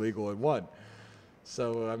kicks were legal and what.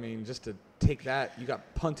 So I mean, just to take that, you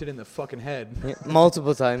got punted in the fucking head.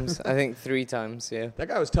 Multiple times. I think 3 times. Yeah. That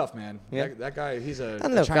guy was tough, man. Yeah. That guy, he's a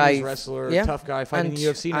Chinese wrestler, tough guy fighting in the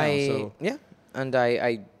UFC now. So yeah, and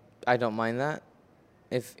I don't mind that.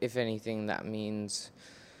 If anything, that means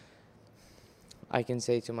I can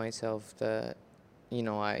say to myself that,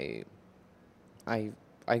 I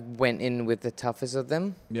went in with the toughest of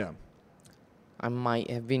them. Yeah. I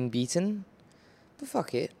might have been beaten, but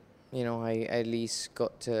fuck it. I at least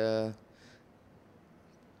got to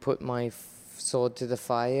put my sword to the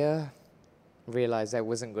fire. Realized I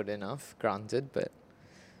wasn't good enough, granted, but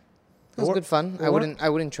it was good fun. I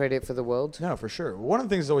wouldn't trade it for the world. No, for sure. One of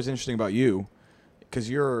the things that's always interesting about you, because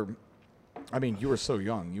you were so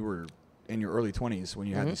young. You were in your early 20s when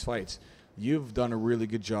you had these fights. You've done a really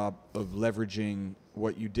good job of leveraging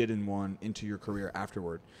what you did in one into your career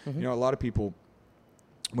afterward. A lot of people,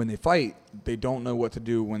 when they fight, they don't know what to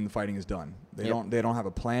do when the fighting is done. They don't have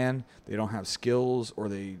a plan. They don't have skills, or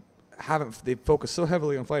they focus so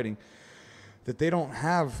heavily on fighting that they don't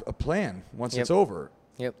have a plan once it's over.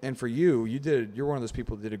 Yep. And for you, you're one of those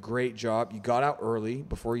people that did a great job. You got out early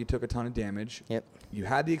before you took a ton of damage. Yep. You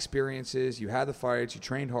had the experiences, you had the fights, you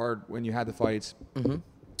trained hard when you had the fights.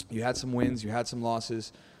 You had some wins, you had some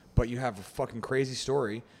losses, but you have a fucking crazy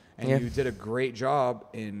story. And you did a great job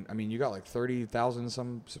you got like 30,000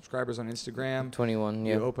 some subscribers on Instagram. 21,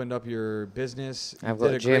 yeah. You opened up your business. You I've got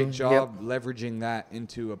did a a gym. great job leveraging that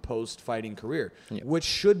into a post-fighting career, which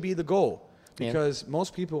should be the goal. Because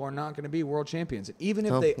most people are not going to be world champions. And even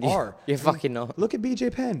if they are. You're fucking not. Look at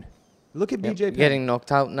BJ Penn. Look at BJ Penn. Getting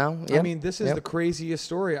knocked out now. I mean, this is the craziest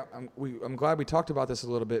story. I'm glad we talked about this a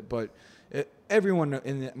little bit, but everyone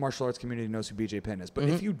in the martial arts community knows who BJ Penn is. But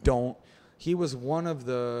if you don't, he was one of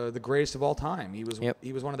the greatest of all time. He was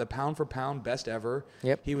one of the pound for pound best ever.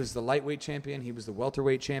 He was the lightweight champion. He was the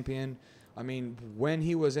welterweight champion. I mean, when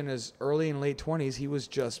he was in his early and late 20s, he was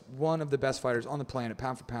just one of the best fighters on the planet,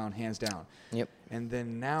 pound for pound, hands down. And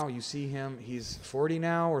then now you see him, he's 40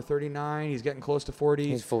 now or 39. He's getting close to 40.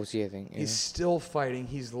 He's 40, I think. He's still fighting.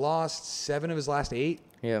 He's lost 7 of his last 8.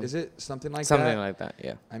 Is it? Something like that? Something like that,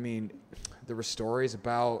 yeah. I mean, there were stories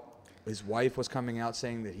about his wife was coming out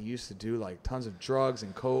saying that he used to do like tons of drugs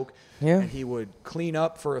and coke. And he would clean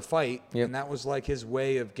up for a fight. And that was like his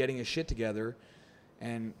way of getting his shit together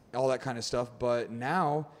and all that kind of stuff. But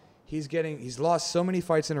now he's lost so many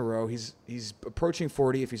fights in a row. He's approaching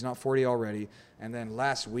 40 if he's not 40 already. And then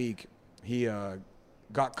last week he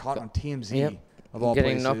got caught on TMZ of all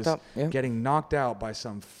places, getting knocked out by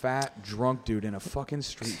some fat drunk dude in a fucking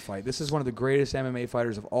street fight. This is one of the greatest MMA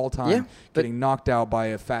fighters of all time, getting knocked out by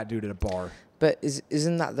a fat dude at a bar. But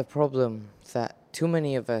isn't that the problem, that too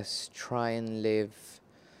many of us try and live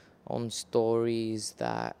on stories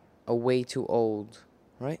that are way too old,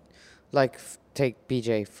 right? Like, take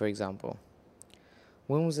BJ, for example.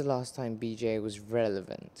 When was the last time BJ was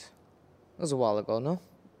relevant? It was a while ago, no?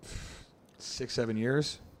 6-7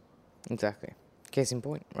 years. Exactly. Case in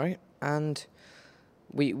point, right? And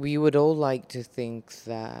we would all like to think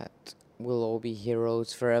that we'll all be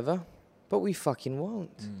heroes forever, but we fucking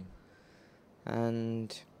won't.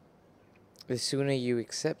 And the sooner you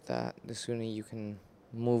accept that, the sooner you can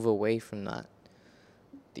move away from that,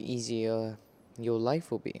 the easier your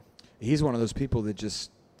life will be. He's one of those people that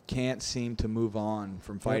just can't seem to move on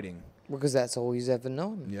from fighting. Because that's all he's ever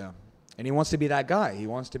known. Yeah. And he wants to be that guy. He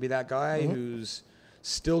wants to be that guy who's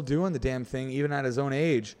still doing the damn thing, even at his own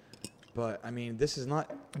age. But, I mean, this is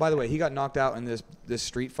not... By the way, he got knocked out in this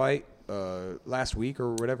street fight last week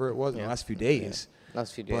or whatever it was, in the last few days.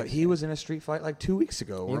 Last few days. But he was in a street fight like 2 weeks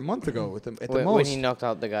ago or a month ago at the most. When he knocked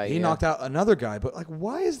out the guy, He knocked out another guy. But, like,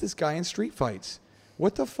 why is this guy in street fights?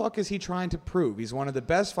 What the fuck is he trying to prove? He's one of the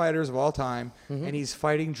best fighters of all time, and he's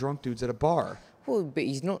fighting drunk dudes at a bar. Well, but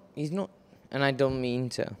he's not, and I don't mean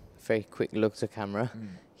to, very quick look to camera,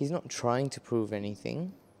 he's not trying to prove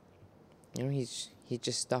anything. You know, he's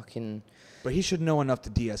just stuck in... But he should know enough to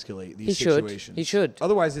de-escalate these situations. He should.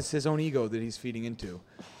 Otherwise, it's his own ego that he's feeding into.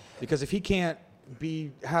 Because if he can't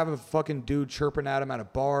have a fucking dude chirping at him at a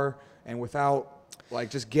bar and without like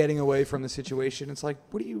just getting away from the situation, it's like,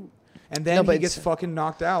 what do you? And then he gets fucking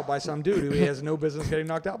knocked out by some dude who he has no business getting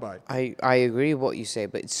knocked out by. I agree with what you say,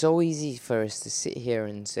 but it's so easy for us to sit here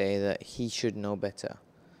and say that he should know better.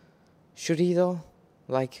 Should he though?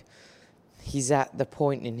 Like, he's at the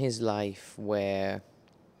point in his life where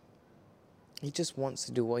he just wants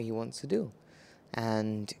to do what he wants to do.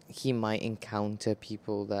 And he might encounter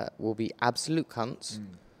people that will be absolute cunts. Mm.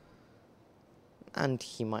 And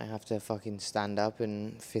he might have to fucking stand up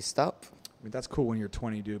and fist up. I mean, that's cool when you're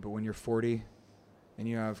 20, dude, but when you're 40 and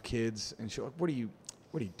you have kids and shit, what are you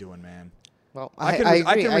doing, man? Well, I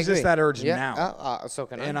can resist that urge now. So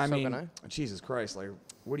can I. And I mean, Jesus Christ, like,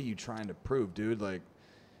 what are you trying to prove, dude? Like,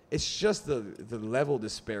 it's just the level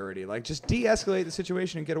disparity. Like, just de-escalate the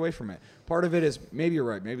situation and get away from it. Part of it is, maybe you're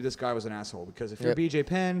right. Maybe this guy was an asshole. Because if you're BJ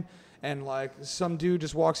Penn and, like, some dude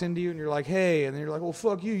just walks into you and you're like, hey, and then you're like, well,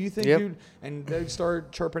 fuck you. You think, dude? And they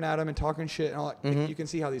start chirping at him and talking shit and all that. Mm-hmm. You can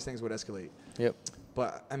see how these things would escalate. Yep.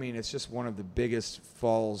 But, I mean, it's just one of the biggest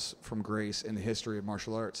falls from grace in the history of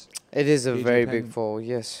martial arts. It is a very big fall,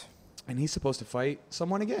 yes. And he's supposed to fight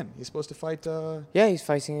someone again. He's supposed to fight... yeah, he's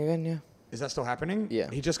fighting again, yeah. Is that still happening? Yeah.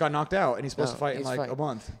 He just got knocked out, and he's supposed to fight in like a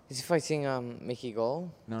month. Is he fighting Mickey Gall?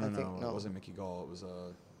 No. It wasn't Mickey Gall. It was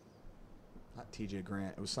not TJ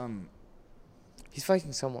Grant. It was some... He's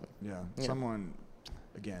fighting someone. Yeah. Someone,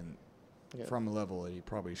 again, from a level that he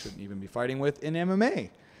probably shouldn't even be fighting with in MMA.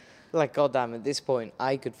 Like, goddamn, at this point,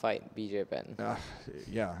 I could fight BJ Penn.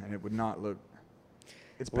 Yeah, and it would not look...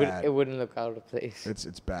 It's bad. It wouldn't look out of place.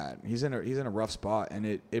 It's bad. He's in a rough spot, and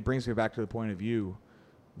it brings me back to the point of view.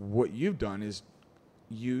 What you've done is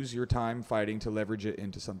use your time fighting to leverage it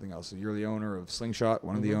into something else. So you're the owner of Slingshot,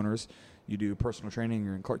 one of the owners. You do personal training.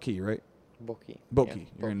 You're in Clark Key, right? Boki. Yeah,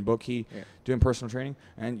 you're in Boki doing personal training.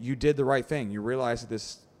 And you did the right thing. You realized that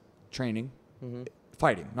this training,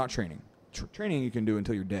 fighting, not training. Training you can do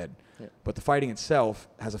until you're dead. Yep. But the fighting itself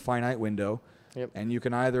has a finite window. Yep. And you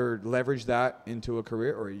can either leverage that into a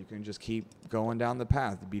career or you can just keep going down the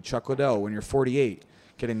path. Be Chuck Liddell when you're 48.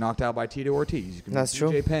 Getting knocked out by Tito Ortiz. You can be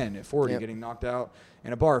BJ Penn at 40 getting knocked out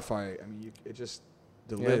in a bar fight. I mean,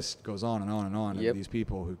 the list goes on and on and on of these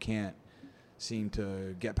people who can't seem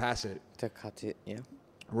to get past it. To cut it, yeah.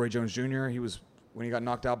 Roy Jones Jr., when he got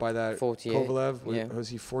knocked out by that Kovalev, was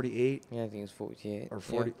he 48? Yeah, I think he was 48. Or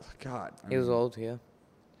 40. Yeah. God. He was old, yeah.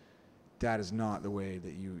 That is not the way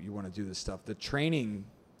that you want to do this stuff. The training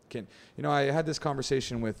can... You know, I had this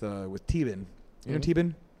conversation with Tibin. You know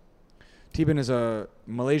Tibin? Tibin is a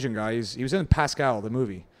Malaysian guy. He was in Pascal, the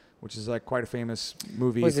movie, which is like quite a famous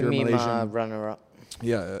movie. Was it Mima runner-up?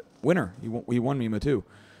 Yeah, winner. He won Mima too,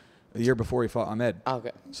 the year before he fought Ahmed.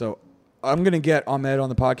 Okay. So I'm gonna get Ahmed on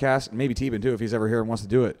the podcast, maybe Tibin too if he's ever here and wants to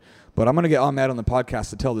do it. But I'm gonna get Ahmed on the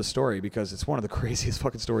podcast to tell this story because it's one of the craziest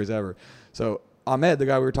fucking stories ever. So Ahmed, the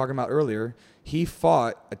guy we were talking about earlier, he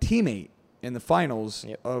fought a teammate in the finals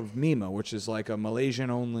of Mima, which is like a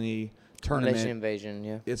Malaysian-only tournament. Malaysian invasion,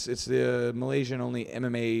 yeah. It's the Malaysian only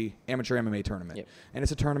amateur MMA tournament. And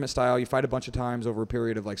it's a tournament style. You fight a bunch of times over a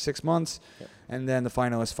period of like 6 months, and then the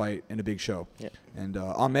finalists fight in a big show. And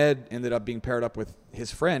Ahmed ended up being paired up with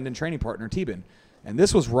his friend and training partner Tibin. And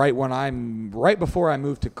this was right before I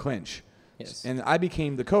moved to Clinch. Yes. And I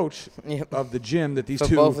became the coach of the gym that these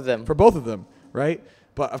for both of them, right?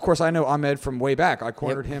 But of course I know Ahmed from way back. I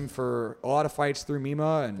cornered him for a lot of fights through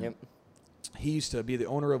Mima and he used to be the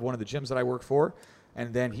owner of one of the gyms that I work for,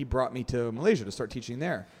 and then he brought me to Malaysia to start teaching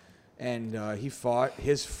there. And he fought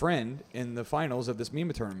his friend in the finals of this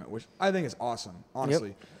Mima tournament, which I think is awesome,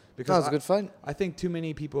 honestly. Because that was a good fight. I think too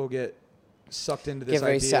many people get sucked into this idea. Get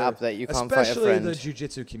very set up that you can't fight a friend. Especially the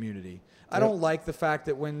jiu-jitsu community. I don't like the fact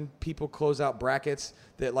that when people close out brackets,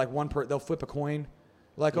 that like they'll flip a coin.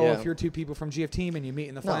 Like, if you're two people from GF team and you meet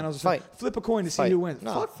in the finals, flip a coin to see who wins.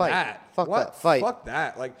 No, fuck that. Fuck that. Fight. Fuck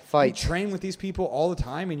that. Like, you train with these people all the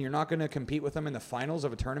time and you're not going to compete with them in the finals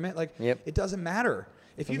of a tournament. Like, it doesn't matter.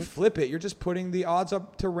 If you flip it, you're just putting the odds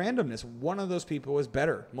up to randomness. One of those people is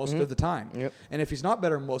better most of the time. And if he's not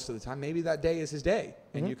better most of the time, maybe that day is his day.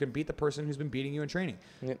 And you can beat the person who's been beating you in training.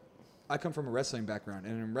 I come from a wrestling background,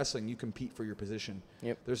 and in wrestling, you compete for your position.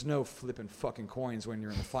 There's no flipping fucking coins when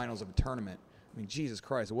you're in the finals of a tournament. I mean, Jesus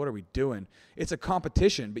Christ, what are we doing? It's a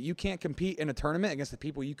competition, but you can't compete in a tournament against the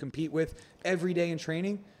people you compete with every day in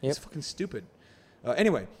training. It's fucking stupid.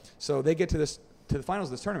 Anyway, so they get to the finals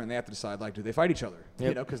of this tournament, and they have to decide, like, do they fight each other?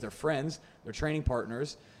 You know, because they're friends, they're training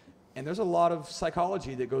partners, And there's a lot of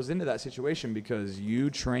psychology that goes into that situation because you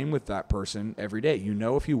train with that person every day. You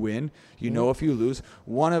know if you win, you know if you lose.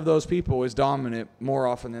 One of those people is dominant more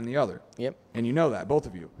often than the other. Yep. And you know that, both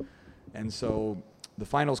of you. And so the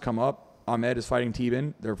finals come up. Ahmed is fighting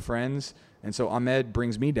Teben. They're friends. And so Ahmed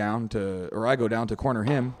brings me down or I go down to corner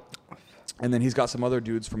him. And then he's got some other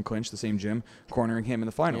dudes from Clinch, the same gym, cornering him in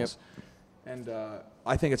the finals. Yep. And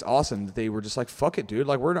I think it's awesome that they were just like, fuck it, dude.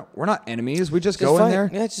 Like, we're not enemies. We just go fight. in there.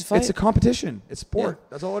 Yeah, just fight. It's a competition. It's sport. Yeah.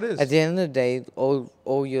 That's all it is. At the end of the day,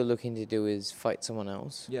 all you're looking to do is fight someone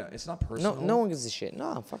else. Yeah, it's not personal. No one gives a shit.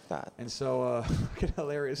 No, fuck that. And so, a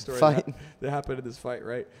hilarious story that happened in this fight,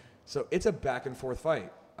 right? So it's a back and forth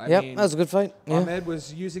fight. I mean, that was a good fight. Yeah. Ahmed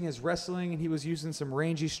was using his wrestling, and he was using some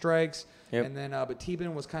rangy strikes. Yep. And then, but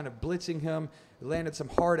Teben was kind of blitzing him, landed some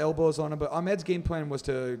hard elbows on him. But Ahmed's game plan was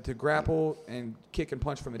to grapple and kick and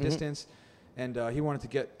punch from a distance. And he wanted to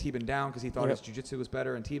get Teben down because he thought his jiu-jitsu was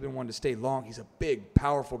better. And Teben wanted to stay long. He's a big,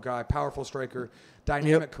 powerful guy, powerful striker,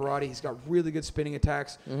 dynamic karate. He's got really good spinning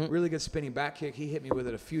attacks, really good spinning back kick. He hit me with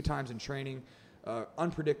it a few times in training.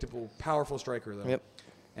 Unpredictable, powerful striker, though. Yep.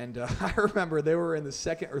 And I remember they were in the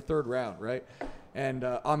second or third round, right? And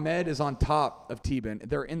Ahmed is on top of Teben.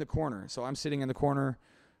 They're in the corner. So I'm sitting in the corner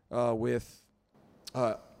with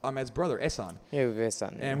Ahmed's brother, Ehsan. Yeah, with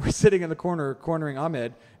Ehsan. And we're sitting in the corner, cornering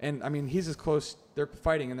Ahmed. And, I mean, he's as close, they're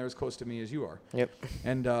fighting, and they're as close to me as you are. Yep.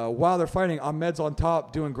 And while they're fighting, Ahmed's on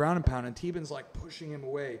top doing ground and pound, and Teben's, like, pushing him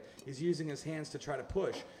away. He's using his hands to try to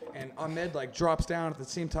push. And Ahmed, like, drops down at the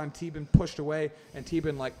same time Teben pushed away, and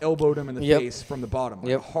Teben, like, elbowed him in the face from the bottom.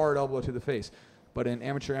 Like a hard elbow to the face. But in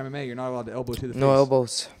amateur MMA, you're not allowed to elbow to the face. No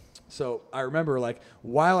elbows. So I remember, like,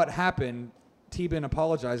 while it happened, Teben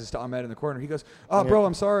apologizes to Ahmed in the corner. He goes, "Oh, bro,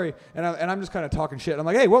 I'm sorry." And I'm just kind of talking shit. I'm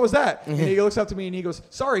like, "Hey, what was that?" And he looks up to me and he goes,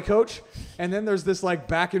 "Sorry, coach." And then there's this, like,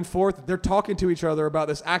 back and forth. They're talking to each other about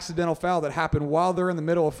this accidental foul that happened while they're in the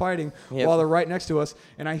middle of fighting, while they're right next to us.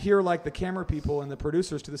 And I hear, like, the camera people and the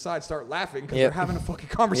producers to the side start laughing because they're having a fucking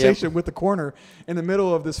conversation with the corner in the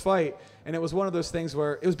middle of this fight. And it was one of those things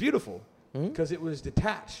where it was beautiful. Because it was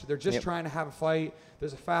detached. They're just trying to have a fight.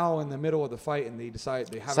 There's a foul in the middle of the fight, and they decide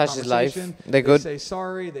they have a conversation. They say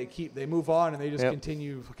sorry. They move on, and they just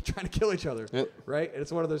continue trying to kill each other. Right? And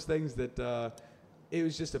it's one of those things that it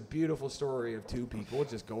was just a beautiful story of two people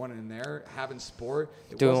just going in there, having sport.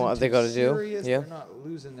 Doing what they got to do. They're not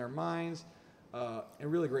losing their minds. A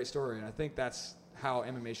really great story, and I think that's how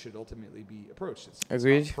MMA should ultimately be approached. It's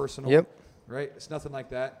not personal. Right? It's nothing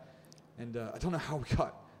like that. And I don't know how we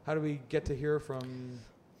got. How do we get to hear from?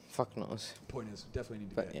 Fuck knows. Point is, definitely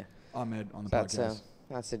need to get Ahmed on the podcast.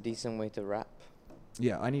 That's a decent way to wrap.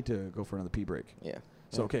 Yeah, I need to go for another pee break. Yeah.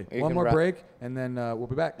 So, okay, one more break, and then we'll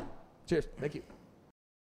be back. Cheers. Thank you.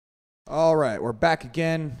 All right, we're back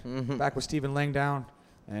again. Back with Stephen Langdown,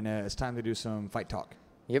 and it's time to do some fight talk.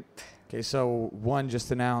 Yep. Okay, so one just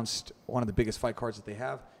announced one of the biggest fight cards that they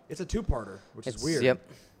have. It's a two-parter, which is weird. Yep.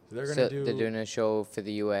 So they're doing a show for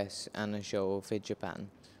the US and a show for Japan.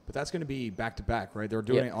 But that's going to be back-to-back, right? They're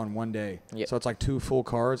doing it on one day. Yep. So it's like 2 full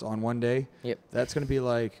cards on one day. Yep. That's going to be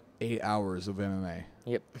like 8 hours of MMA.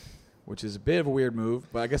 Yep. Which is a bit of a weird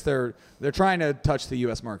move, but I guess they're trying to touch the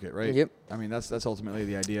U.S. market, right? Yep. I mean, that's ultimately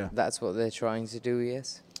the idea. That's what they're trying to do,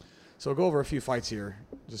 yes. So we'll go over a few fights here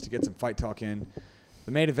just to get some fight talk in.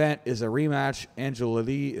 The main event is a rematch. Angela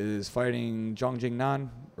Lee is fighting Zhang Jingnan,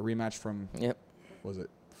 a rematch from, was it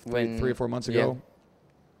 3 or 4 months ago?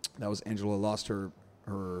 Yeah. That was Angela lost her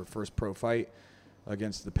first pro fight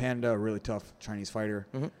against the Panda, a really tough Chinese fighter.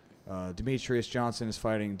 Demetrius Johnson is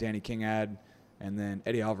fighting Danny Kingad, and then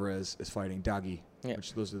Eddie Alvarez is fighting Dagi,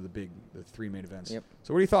 which those are the 3 main events. Yep.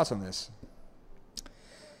 So what are your thoughts on this?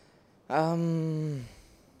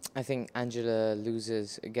 I think Angela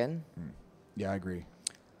loses again. Yeah, I agree.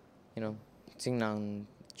 You know, Jingnan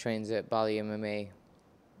trains at Bali MMA.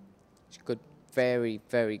 She's good. Very,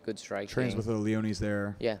 very good striking. Trains with the Leones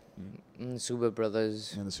there. Yeah. The Suba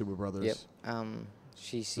brothers. And the Suba brothers. Yep.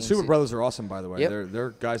 The Suba brothers are awesome, by the way. Yep.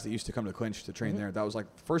 They're guys that used to come to Clinch to train there. That was like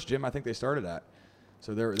the first gym I think they started at.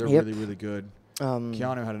 So they're really, really good.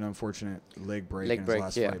 Keanu had an unfortunate leg break in his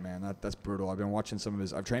last fight, man. That's brutal. I've been watching some of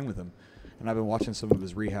his. I've trained with him, and I've been watching some of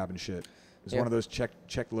his rehab and shit. It's one of those check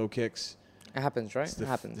low kicks. It happens, right? It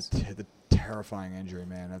happens. The terrifying injury,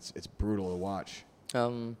 man. It's brutal to watch.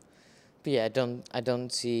 But yeah, I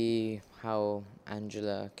don't see how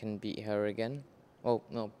Angela can beat her again. Oh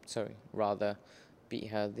no, sorry, rather beat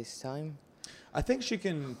her this time. I think she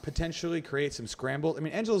can potentially create some scramble. I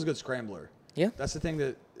mean, Angela's a good scrambler. Yeah. That's the thing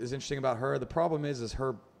that is interesting about her. The problem is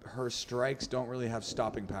her strikes don't really have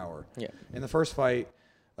stopping power. Yeah. In the first fight,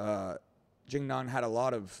 Jingnan had a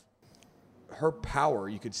lot of her power,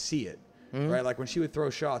 you could see it, right? Like when she would throw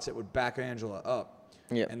shots, it would back Angela up.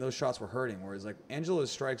 Yeah. And those shots were hurting. Whereas like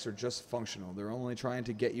Angela's strikes are just functional. They're only trying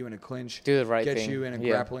to get you in a clinch, do the right get thing. you in a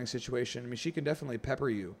grappling situation. I mean, she can definitely pepper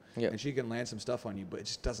you, and she can land some stuff on you, but it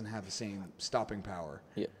just doesn't have the same stopping power.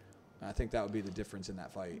 Yeah. I think that would be the difference in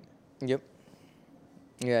that fight. Yep.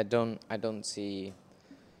 Yeah, I don't see.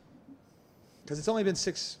 Because it's only been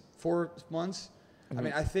 4 months. I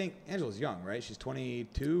mean, I think Angela's young, right? She's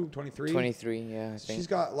 22, 23? 23, yeah, I think. She's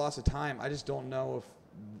got lots of time. I just don't know if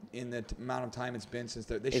in the amount of time it's been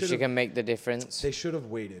since if she can make the difference. They should have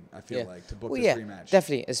waited, I feel like, to book this rematch.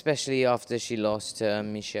 Definitely, especially after she lost to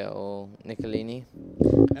Michelle Nicolini.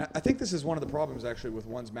 And I think this is one of the problems, actually, with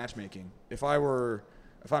one's matchmaking. If I'm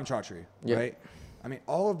Chatri, right? I mean,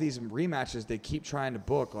 all of these rematches they keep trying to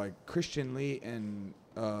book, like Christian Lee and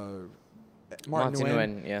Martin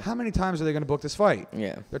Nguyen. Yeah. How many times are they going to book this fight?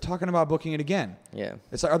 Yeah. They're talking about booking it again. Yeah.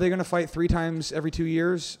 It's like, are they going to fight 3 times every 2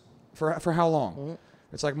 years? For how long? Mm-hmm.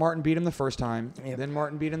 It's like Martin beat him the first time, Yep. then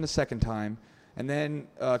Martin beat him the second time, and then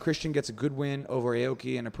Christian gets a good win over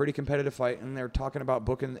Aoki in a pretty competitive fight, and they're talking about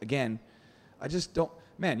booking again. I just don't.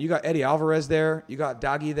 Man, you got Eddie Alvarez there, you got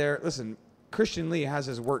Dagi there. Listen, Christian Lee has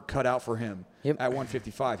his work cut out for him at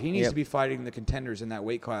 155. He needs to be fighting the contenders in that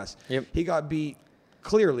weight class. Yep. He got beat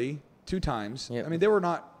clearly 2 times. Yep. I mean, they were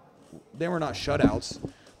not shutouts,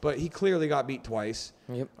 but he clearly got beat twice.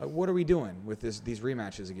 Yep. What are we doing with these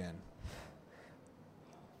rematches again?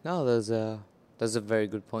 No, those are very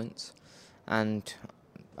good points, and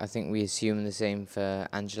I think we assume the same for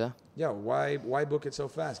Angela. Yeah, why book it so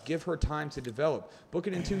fast? Give her time to develop. Book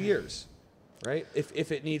it in 2 years, right?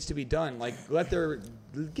 If it needs to be done, like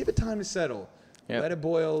give it time to settle. Yep. Let it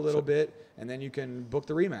boil a little bit, and then you can book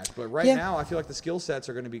the rematch. But right now, I feel like the skill sets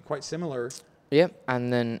are going to be quite similar. Yep,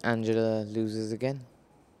 and then Angela loses again.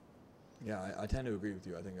 Yeah, I tend to agree with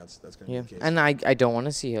you. I think that's going to be the case. And I don't want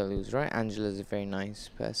to see her lose, right? Angela's a very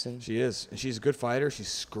nice person. She is. She's a good fighter. She's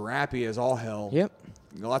scrappy as all hell. Yep.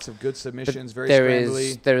 Lots of good submissions, very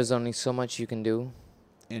scrambly. There is only so much you can do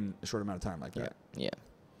in a short amount of time like that. Yeah.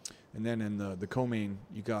 And then in the co-main,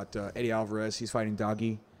 you got Eddie Alvarez. He's fighting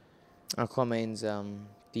Dagi. Our co-main's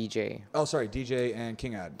DJ. Oh, sorry, DJ and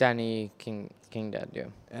King Ad. Danny King Dad, yeah.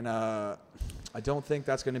 And I don't think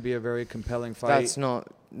that's going to be a very compelling fight.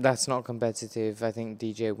 That's not competitive. I think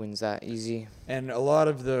DJ wins that easy. And a lot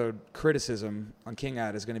of the criticism on King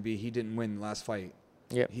Ad is going to be he didn't win the last fight.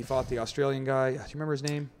 Yep. He fought the Australian guy. Do you remember his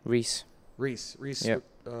name? Reese. Yep.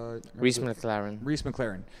 Reese McLaren. Reese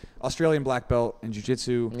McLaren. Australian black belt in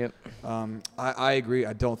jiu-jitsu. Yep. I agree.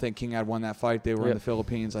 I don't think King Ad won that fight. They were in the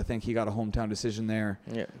Philippines. I think he got a hometown decision there.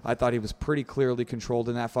 Yep. I thought he was pretty clearly controlled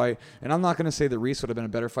in that fight. And I'm not going to say that Reese would have been a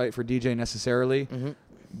better fight for DJ necessarily. Mm-hmm.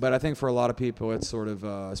 But I think for a lot of people, it's sort of,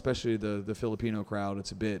 especially the Filipino crowd,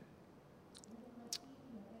 it's a bit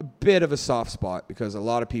of a soft spot because a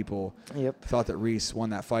lot of people thought that Reese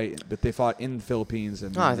won that fight, but they fought in the Philippines.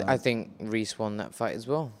 And I think Reese won that fight as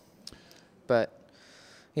well. But,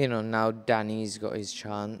 now Danny's got his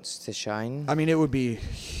chance to shine. I mean, it would be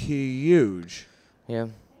huge. Yeah.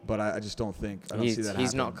 But I just don't think, I don't see that happening.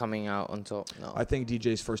 He's not coming out on top, no. I think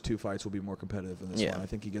DJ's first 2 fights will be more competitive than this one. I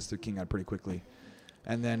think he gets through King Ad pretty quickly.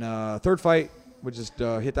 And then third fight, we'll just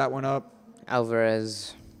hit that one up.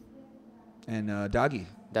 Alvarez. And Dagi.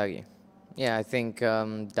 Yeah, I think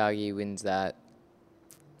Dagi wins that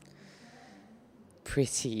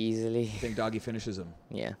pretty easily. I think Dagi finishes him.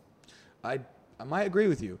 Yeah. I might agree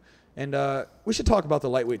with you. And we should talk about the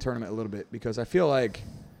lightweight tournament a little bit because I feel like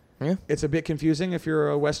it's a bit confusing if you're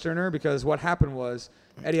a Westerner because what happened was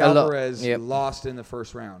Eddie Alvarez lost in the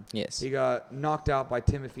first round. Yes. He got knocked out by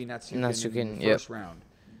Timothy Natsukin in the first round.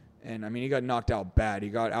 And, I mean, he got knocked out bad. He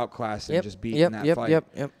got outclassed and just beat in that fight.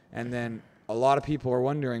 And then a lot of people are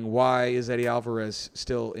wondering why is Eddie Alvarez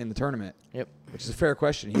still in the tournament? Yep. Which is a fair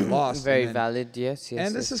question. He lost. Very valid, yes.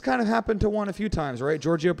 And this has kind of happened to one a few times, right?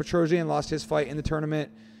 Giorgio Petrosian lost his fight in the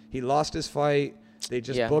tournament. He lost his fight. They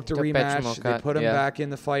just booked a rematch. They put him back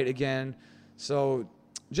in the fight again. So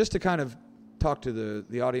just to kind of talk to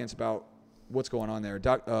the audience about what's going on there.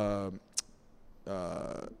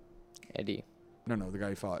 Eddie. No, the guy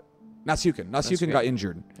he fought. Natsukin got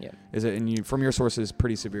injured. Yeah. Is it? And from your sources,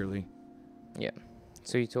 pretty severely. Yeah.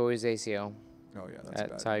 So he tore his ACL. Oh yeah, that's at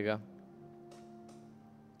bad. Tiger.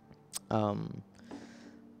 And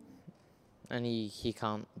he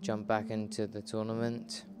can't jump back into the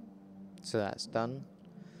tournament, so that's done.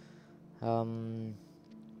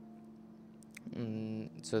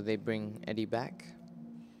 So they bring Eddie back.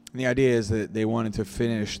 And the idea is that they wanted to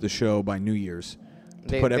finish the show by New Year's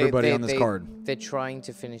to put everybody on this card. They're trying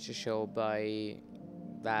to finish the show by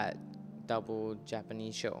that double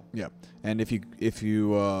Japanese show. Yeah, and if you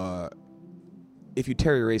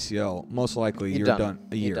tear your ACL, most likely you're done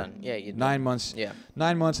a year. You're done. Yeah, you're 9 months. Yeah.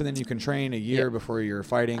 9 months, and then you can train a year before you're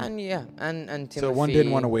fighting. And Timothy. So one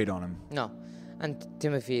didn't want to wait on him. No, and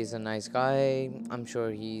Timothy is a nice guy. I'm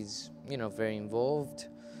sure he's very involved,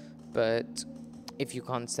 but if you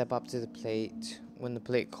can't step up to the plate when the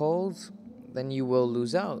plate calls, then you will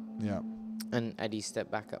lose out. Yeah. And Eddie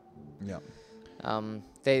stepped back up. Yeah.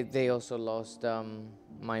 They also lost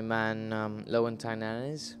my man Lowen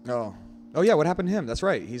Tainanes. Oh yeah, what happened to him? That's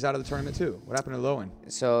right. He's out of the tournament too. What happened to Lowen?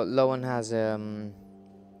 So Lowen has a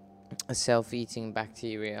self-eating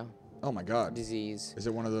bacteria. Oh my God. Disease. Is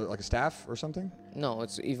it one of the, like a staph or something? No,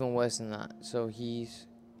 it's even worse than that. So he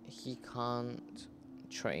can't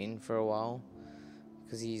train for a while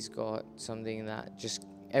because he's got something that just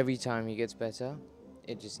every time he gets better,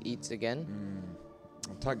 it just eats again.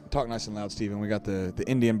 Talk nice and loud, Steven. We got the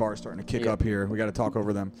Indian bar starting to kick up here. We got to talk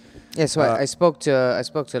over them. Yeah, so I spoke to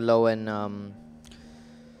Lowen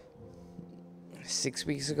 6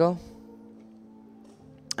 weeks ago,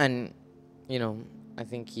 and I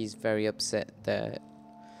think he's very upset that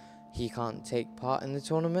he can't take part in the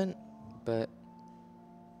tournament, but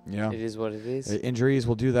it is what it is. Injuries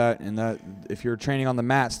will do that, and that if you're training on the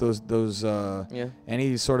mats, those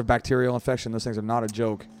any sort of bacterial infection, those things are not a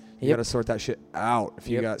joke. You got to sort that shit out. If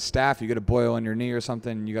you got staph, you got a boil in your knee or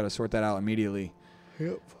something, you got to sort that out immediately.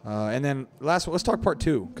 Yep. And then let's talk part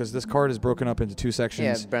 2, because this card is broken up into 2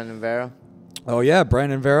 sections. Yeah, Brandon Vera. Oh yeah,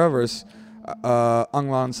 Brandon Vera versus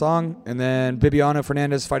Aung Song, and then Bibiano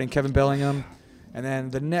Fernandez fighting Kevin Bellingham. And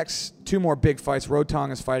then the next 2 more big fights,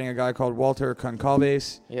 Rotong is fighting a guy called Walter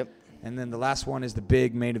Concalves. Yep. And then the last one is the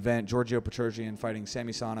big main event, Giorgio Petrosian fighting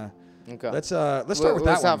Sami Sana. Okay. Let's start with that one.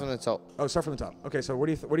 Let's start from the top. Oh, start from the top. Okay, so what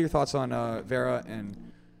are your thoughts on Vera and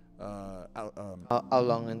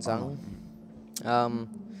Aung Song?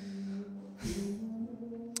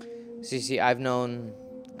 So you see, I've known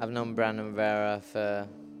Brandon Vera for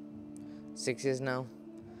 6 years now.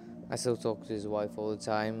 I still talk to his wife all the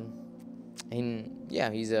time. And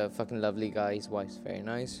he's a fucking lovely guy. His wife's very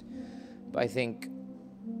nice. But I think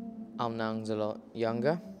Aung's a lot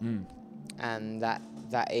younger. And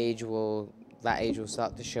that age will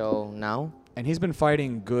start to show now. And he's been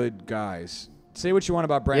fighting good guys. Say what you want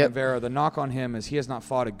about Brandon Vera. The knock on him is he has not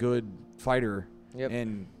fought a good fighter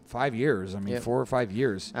in 5 years. I mean, 4 or 5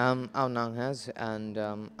 years. Aung has, and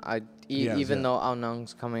even though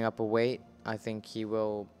Aung's coming up a weight, I think he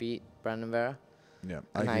will beat Brandon Vera. Yeah,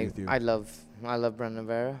 I agree with you. I love Brandon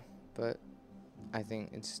Vera, but I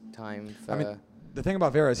think it's time for. I mean, the thing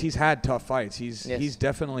about Vera is he's had tough fights. He's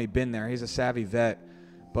definitely been there. He's a savvy vet,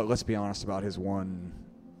 but let's be honest about his one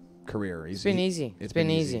career. It's been easy. It's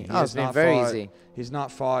been easy. It's been very easy. He's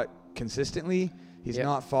not fought consistently. He's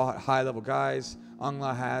not fought high-level guys. Aung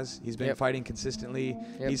La has. He's been fighting consistently.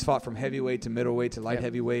 He's fought from heavyweight to middleweight to light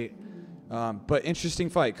heavyweight. But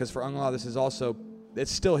interesting fight, because for Aung La, this is also... It's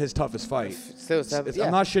still his toughest fight.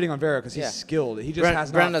 I'm not shitting on Vera because he's skilled. He just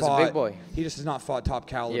has not fought. A big boy. He just has not fought top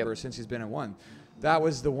caliber since he's been in one. That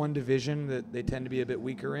was the one division that they tend to be a bit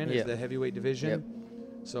weaker in, is the heavyweight division.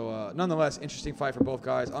 So nonetheless, interesting fight for both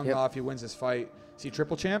guys. Aung La, if he wins this fight, is he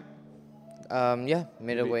triple champ?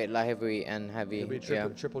 Middleweight, light heavyweight, and heavy. He'll be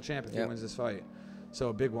triple champ if he wins this fight. So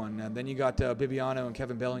a big one. And then you got Bibiano and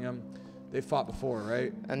Kevin Bellingham. They fought before,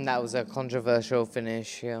 right? And that was a controversial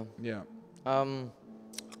finish. Yeah. Yeah.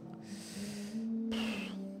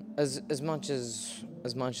 As much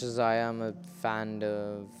as I am a fan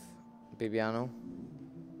of Bibiano,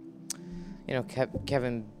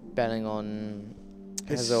 Kevin Bellingham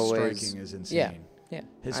has always... His striking is insane. Yeah.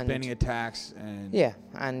 His spinning attacks and... Yeah,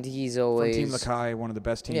 and he's always... From Team Lakay, one of the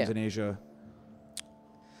best teams in Asia.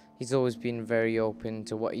 He's always been very open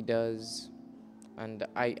to what he does. And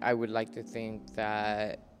I would like to think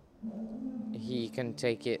that he can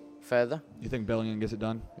take it further. You think Bellingham gets it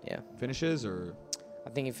done? Yeah. Finishes or... I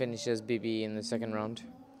think he finishes BB in the second round.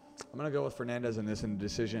 I'm gonna go with Fernandez in this in the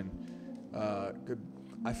decision. Good.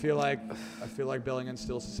 I feel like Bellingham's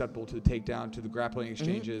still susceptible to the takedown, to the grappling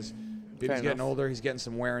exchanges. He's getting older. He's getting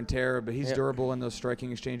some wear and tear, but he's durable in those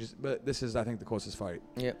striking exchanges. But this is, I think, the closest fight.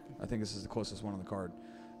 Yep. I think this is the closest one on the card.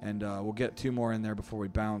 And we'll get 2 more in there before we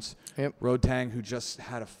bounce. Yep. Rotang, who just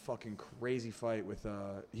had a fucking crazy fight with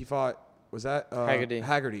he fought. Was that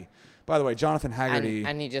Haggerty? By the way, Jonathan Haggerty.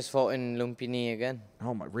 And he just fought in Lumpini again.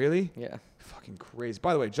 Oh my! Really? Yeah. Fucking crazy.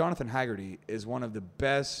 By the way, Jonathan Haggerty is one of the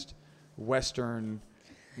best Western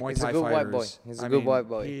Muay Thai fighters. He's a good white boy. He's a good white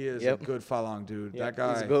boy. He is a good Falun dude. That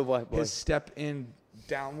guy. He's a good white boy. His step in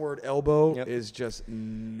downward elbow is just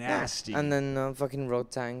nasty. Yeah. And then fucking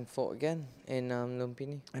Rodtang fought again in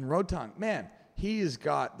Lumpini. And Rodtang, man, he's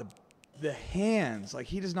got the hands. Like,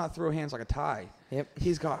 he does not throw hands like a Thai. Yep.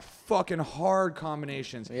 He's got fucking hard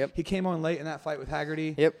combinations. Yep. He came on late in that fight with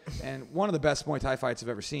Haggerty. Yep. And one of the best Muay Thai fights I've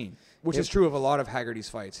ever seen, which is true of a lot of Haggerty's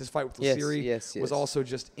fights. His fight with Lassiri was also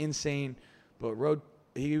just insane. But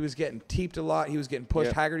he was getting teeped a lot. He was getting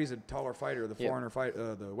pushed. Haggerty's a taller fighter, the foreigner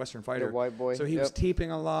fighter, the Western fighter. The white boy. So he was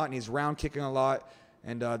teeping a lot, and he's round kicking a lot.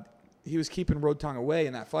 And he was keeping Rodtang away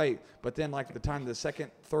in that fight. But then, like, the time the second,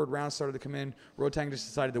 third round started to come in, Rodtang just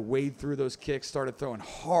decided to wade through those kicks, started throwing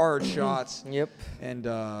hard shots. Yep. And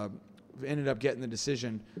ended up getting the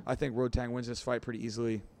decision. I think Rodtang wins this fight pretty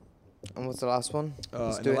easily. And what's the last one?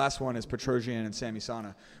 And the last one is Petrosyan and Sami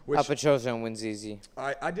Sana. Petrosyan wins easy.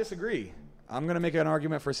 I disagree. I'm going to make an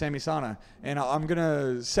argument for Sami Sana. And I'm going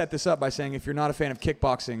to set this up by saying if you're not a fan of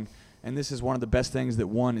kickboxing, and this is one of the best things that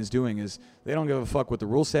ONE is doing, is they don't give a fuck what the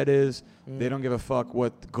rule set is. They don't give a fuck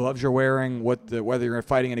what gloves you're wearing, whether you're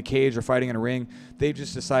fighting in a cage or fighting in a ring. They've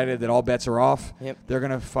just decided that all bets are off. Yep. They're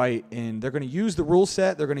going to fight they're going to use the rule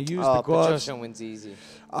set. They're going to use the gloves. Petrosyan wins easy.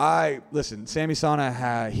 Listen, Sami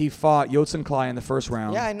Sana, he fought Yodsanklai in the first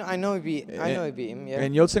round. Yeah, I know he beat him. Yeah.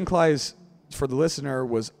 And Yodsanklai's, for the listener,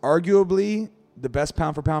 was arguably the best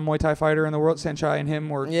pound-for-pound Muay Thai fighter in the world. Saenchai and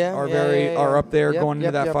him are up there going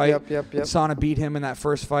into that fight. Sana beat him in that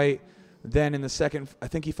first fight. Then in the second, I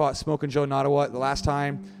think he fought Smokin' Joe Nadawat the last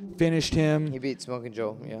time, finished him. He beat Smokin'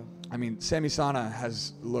 Joe, yeah. I mean, Sami Sana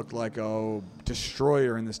has looked like a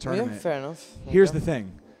destroyer in this tournament. Yeah, fair enough. Here's the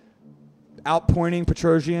thing. Outpointing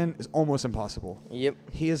Petrosyan is almost impossible. Yep.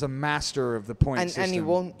 He is a master of the point system. And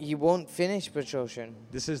he won't finish Petrosyan.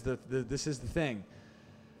 This is the thing.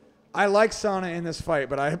 I like Sana in this fight,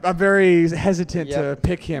 but I'm very hesitant to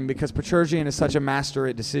pick him because Petrosyan is such a master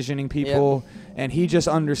at decisioning people, and he just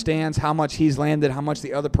understands how much he's landed, how much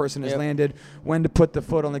the other person has landed, when to put the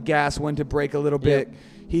foot on the gas, when to break a little bit.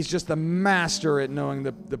 He's just a master at knowing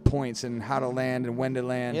the points and how to land and when to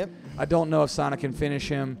land. Yep. I don't know if Sana can finish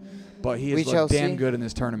him, but he has looked damn good in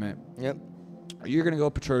this tournament. Yep. You're going to go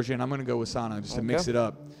Petrosyan. I'm going to go with Sana just to mix it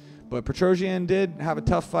up. But Petrosyan did have a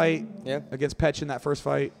tough fight against Petch in that first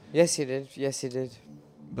fight. Yes, he did.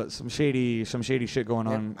 But some shady shit going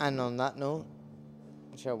on. And on that note,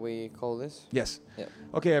 shall we call this? Yes. Yep.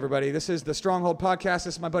 Okay, everybody. This is the Stronghold Podcast.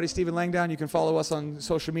 This is my buddy Stephen Langdown. You can follow us on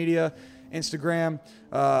social media, Instagram,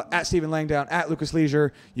 at Stephen Langdown, at Lucas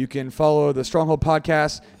Leisure. You can follow the Stronghold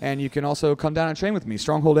Podcast, and you can also come down and train with me,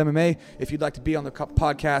 Stronghold MMA. If you'd like to be on the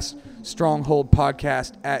podcast,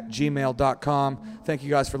 strongholdpodcast@gmail.com. Thank you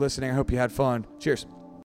guys for listening. I hope you had fun. Cheers.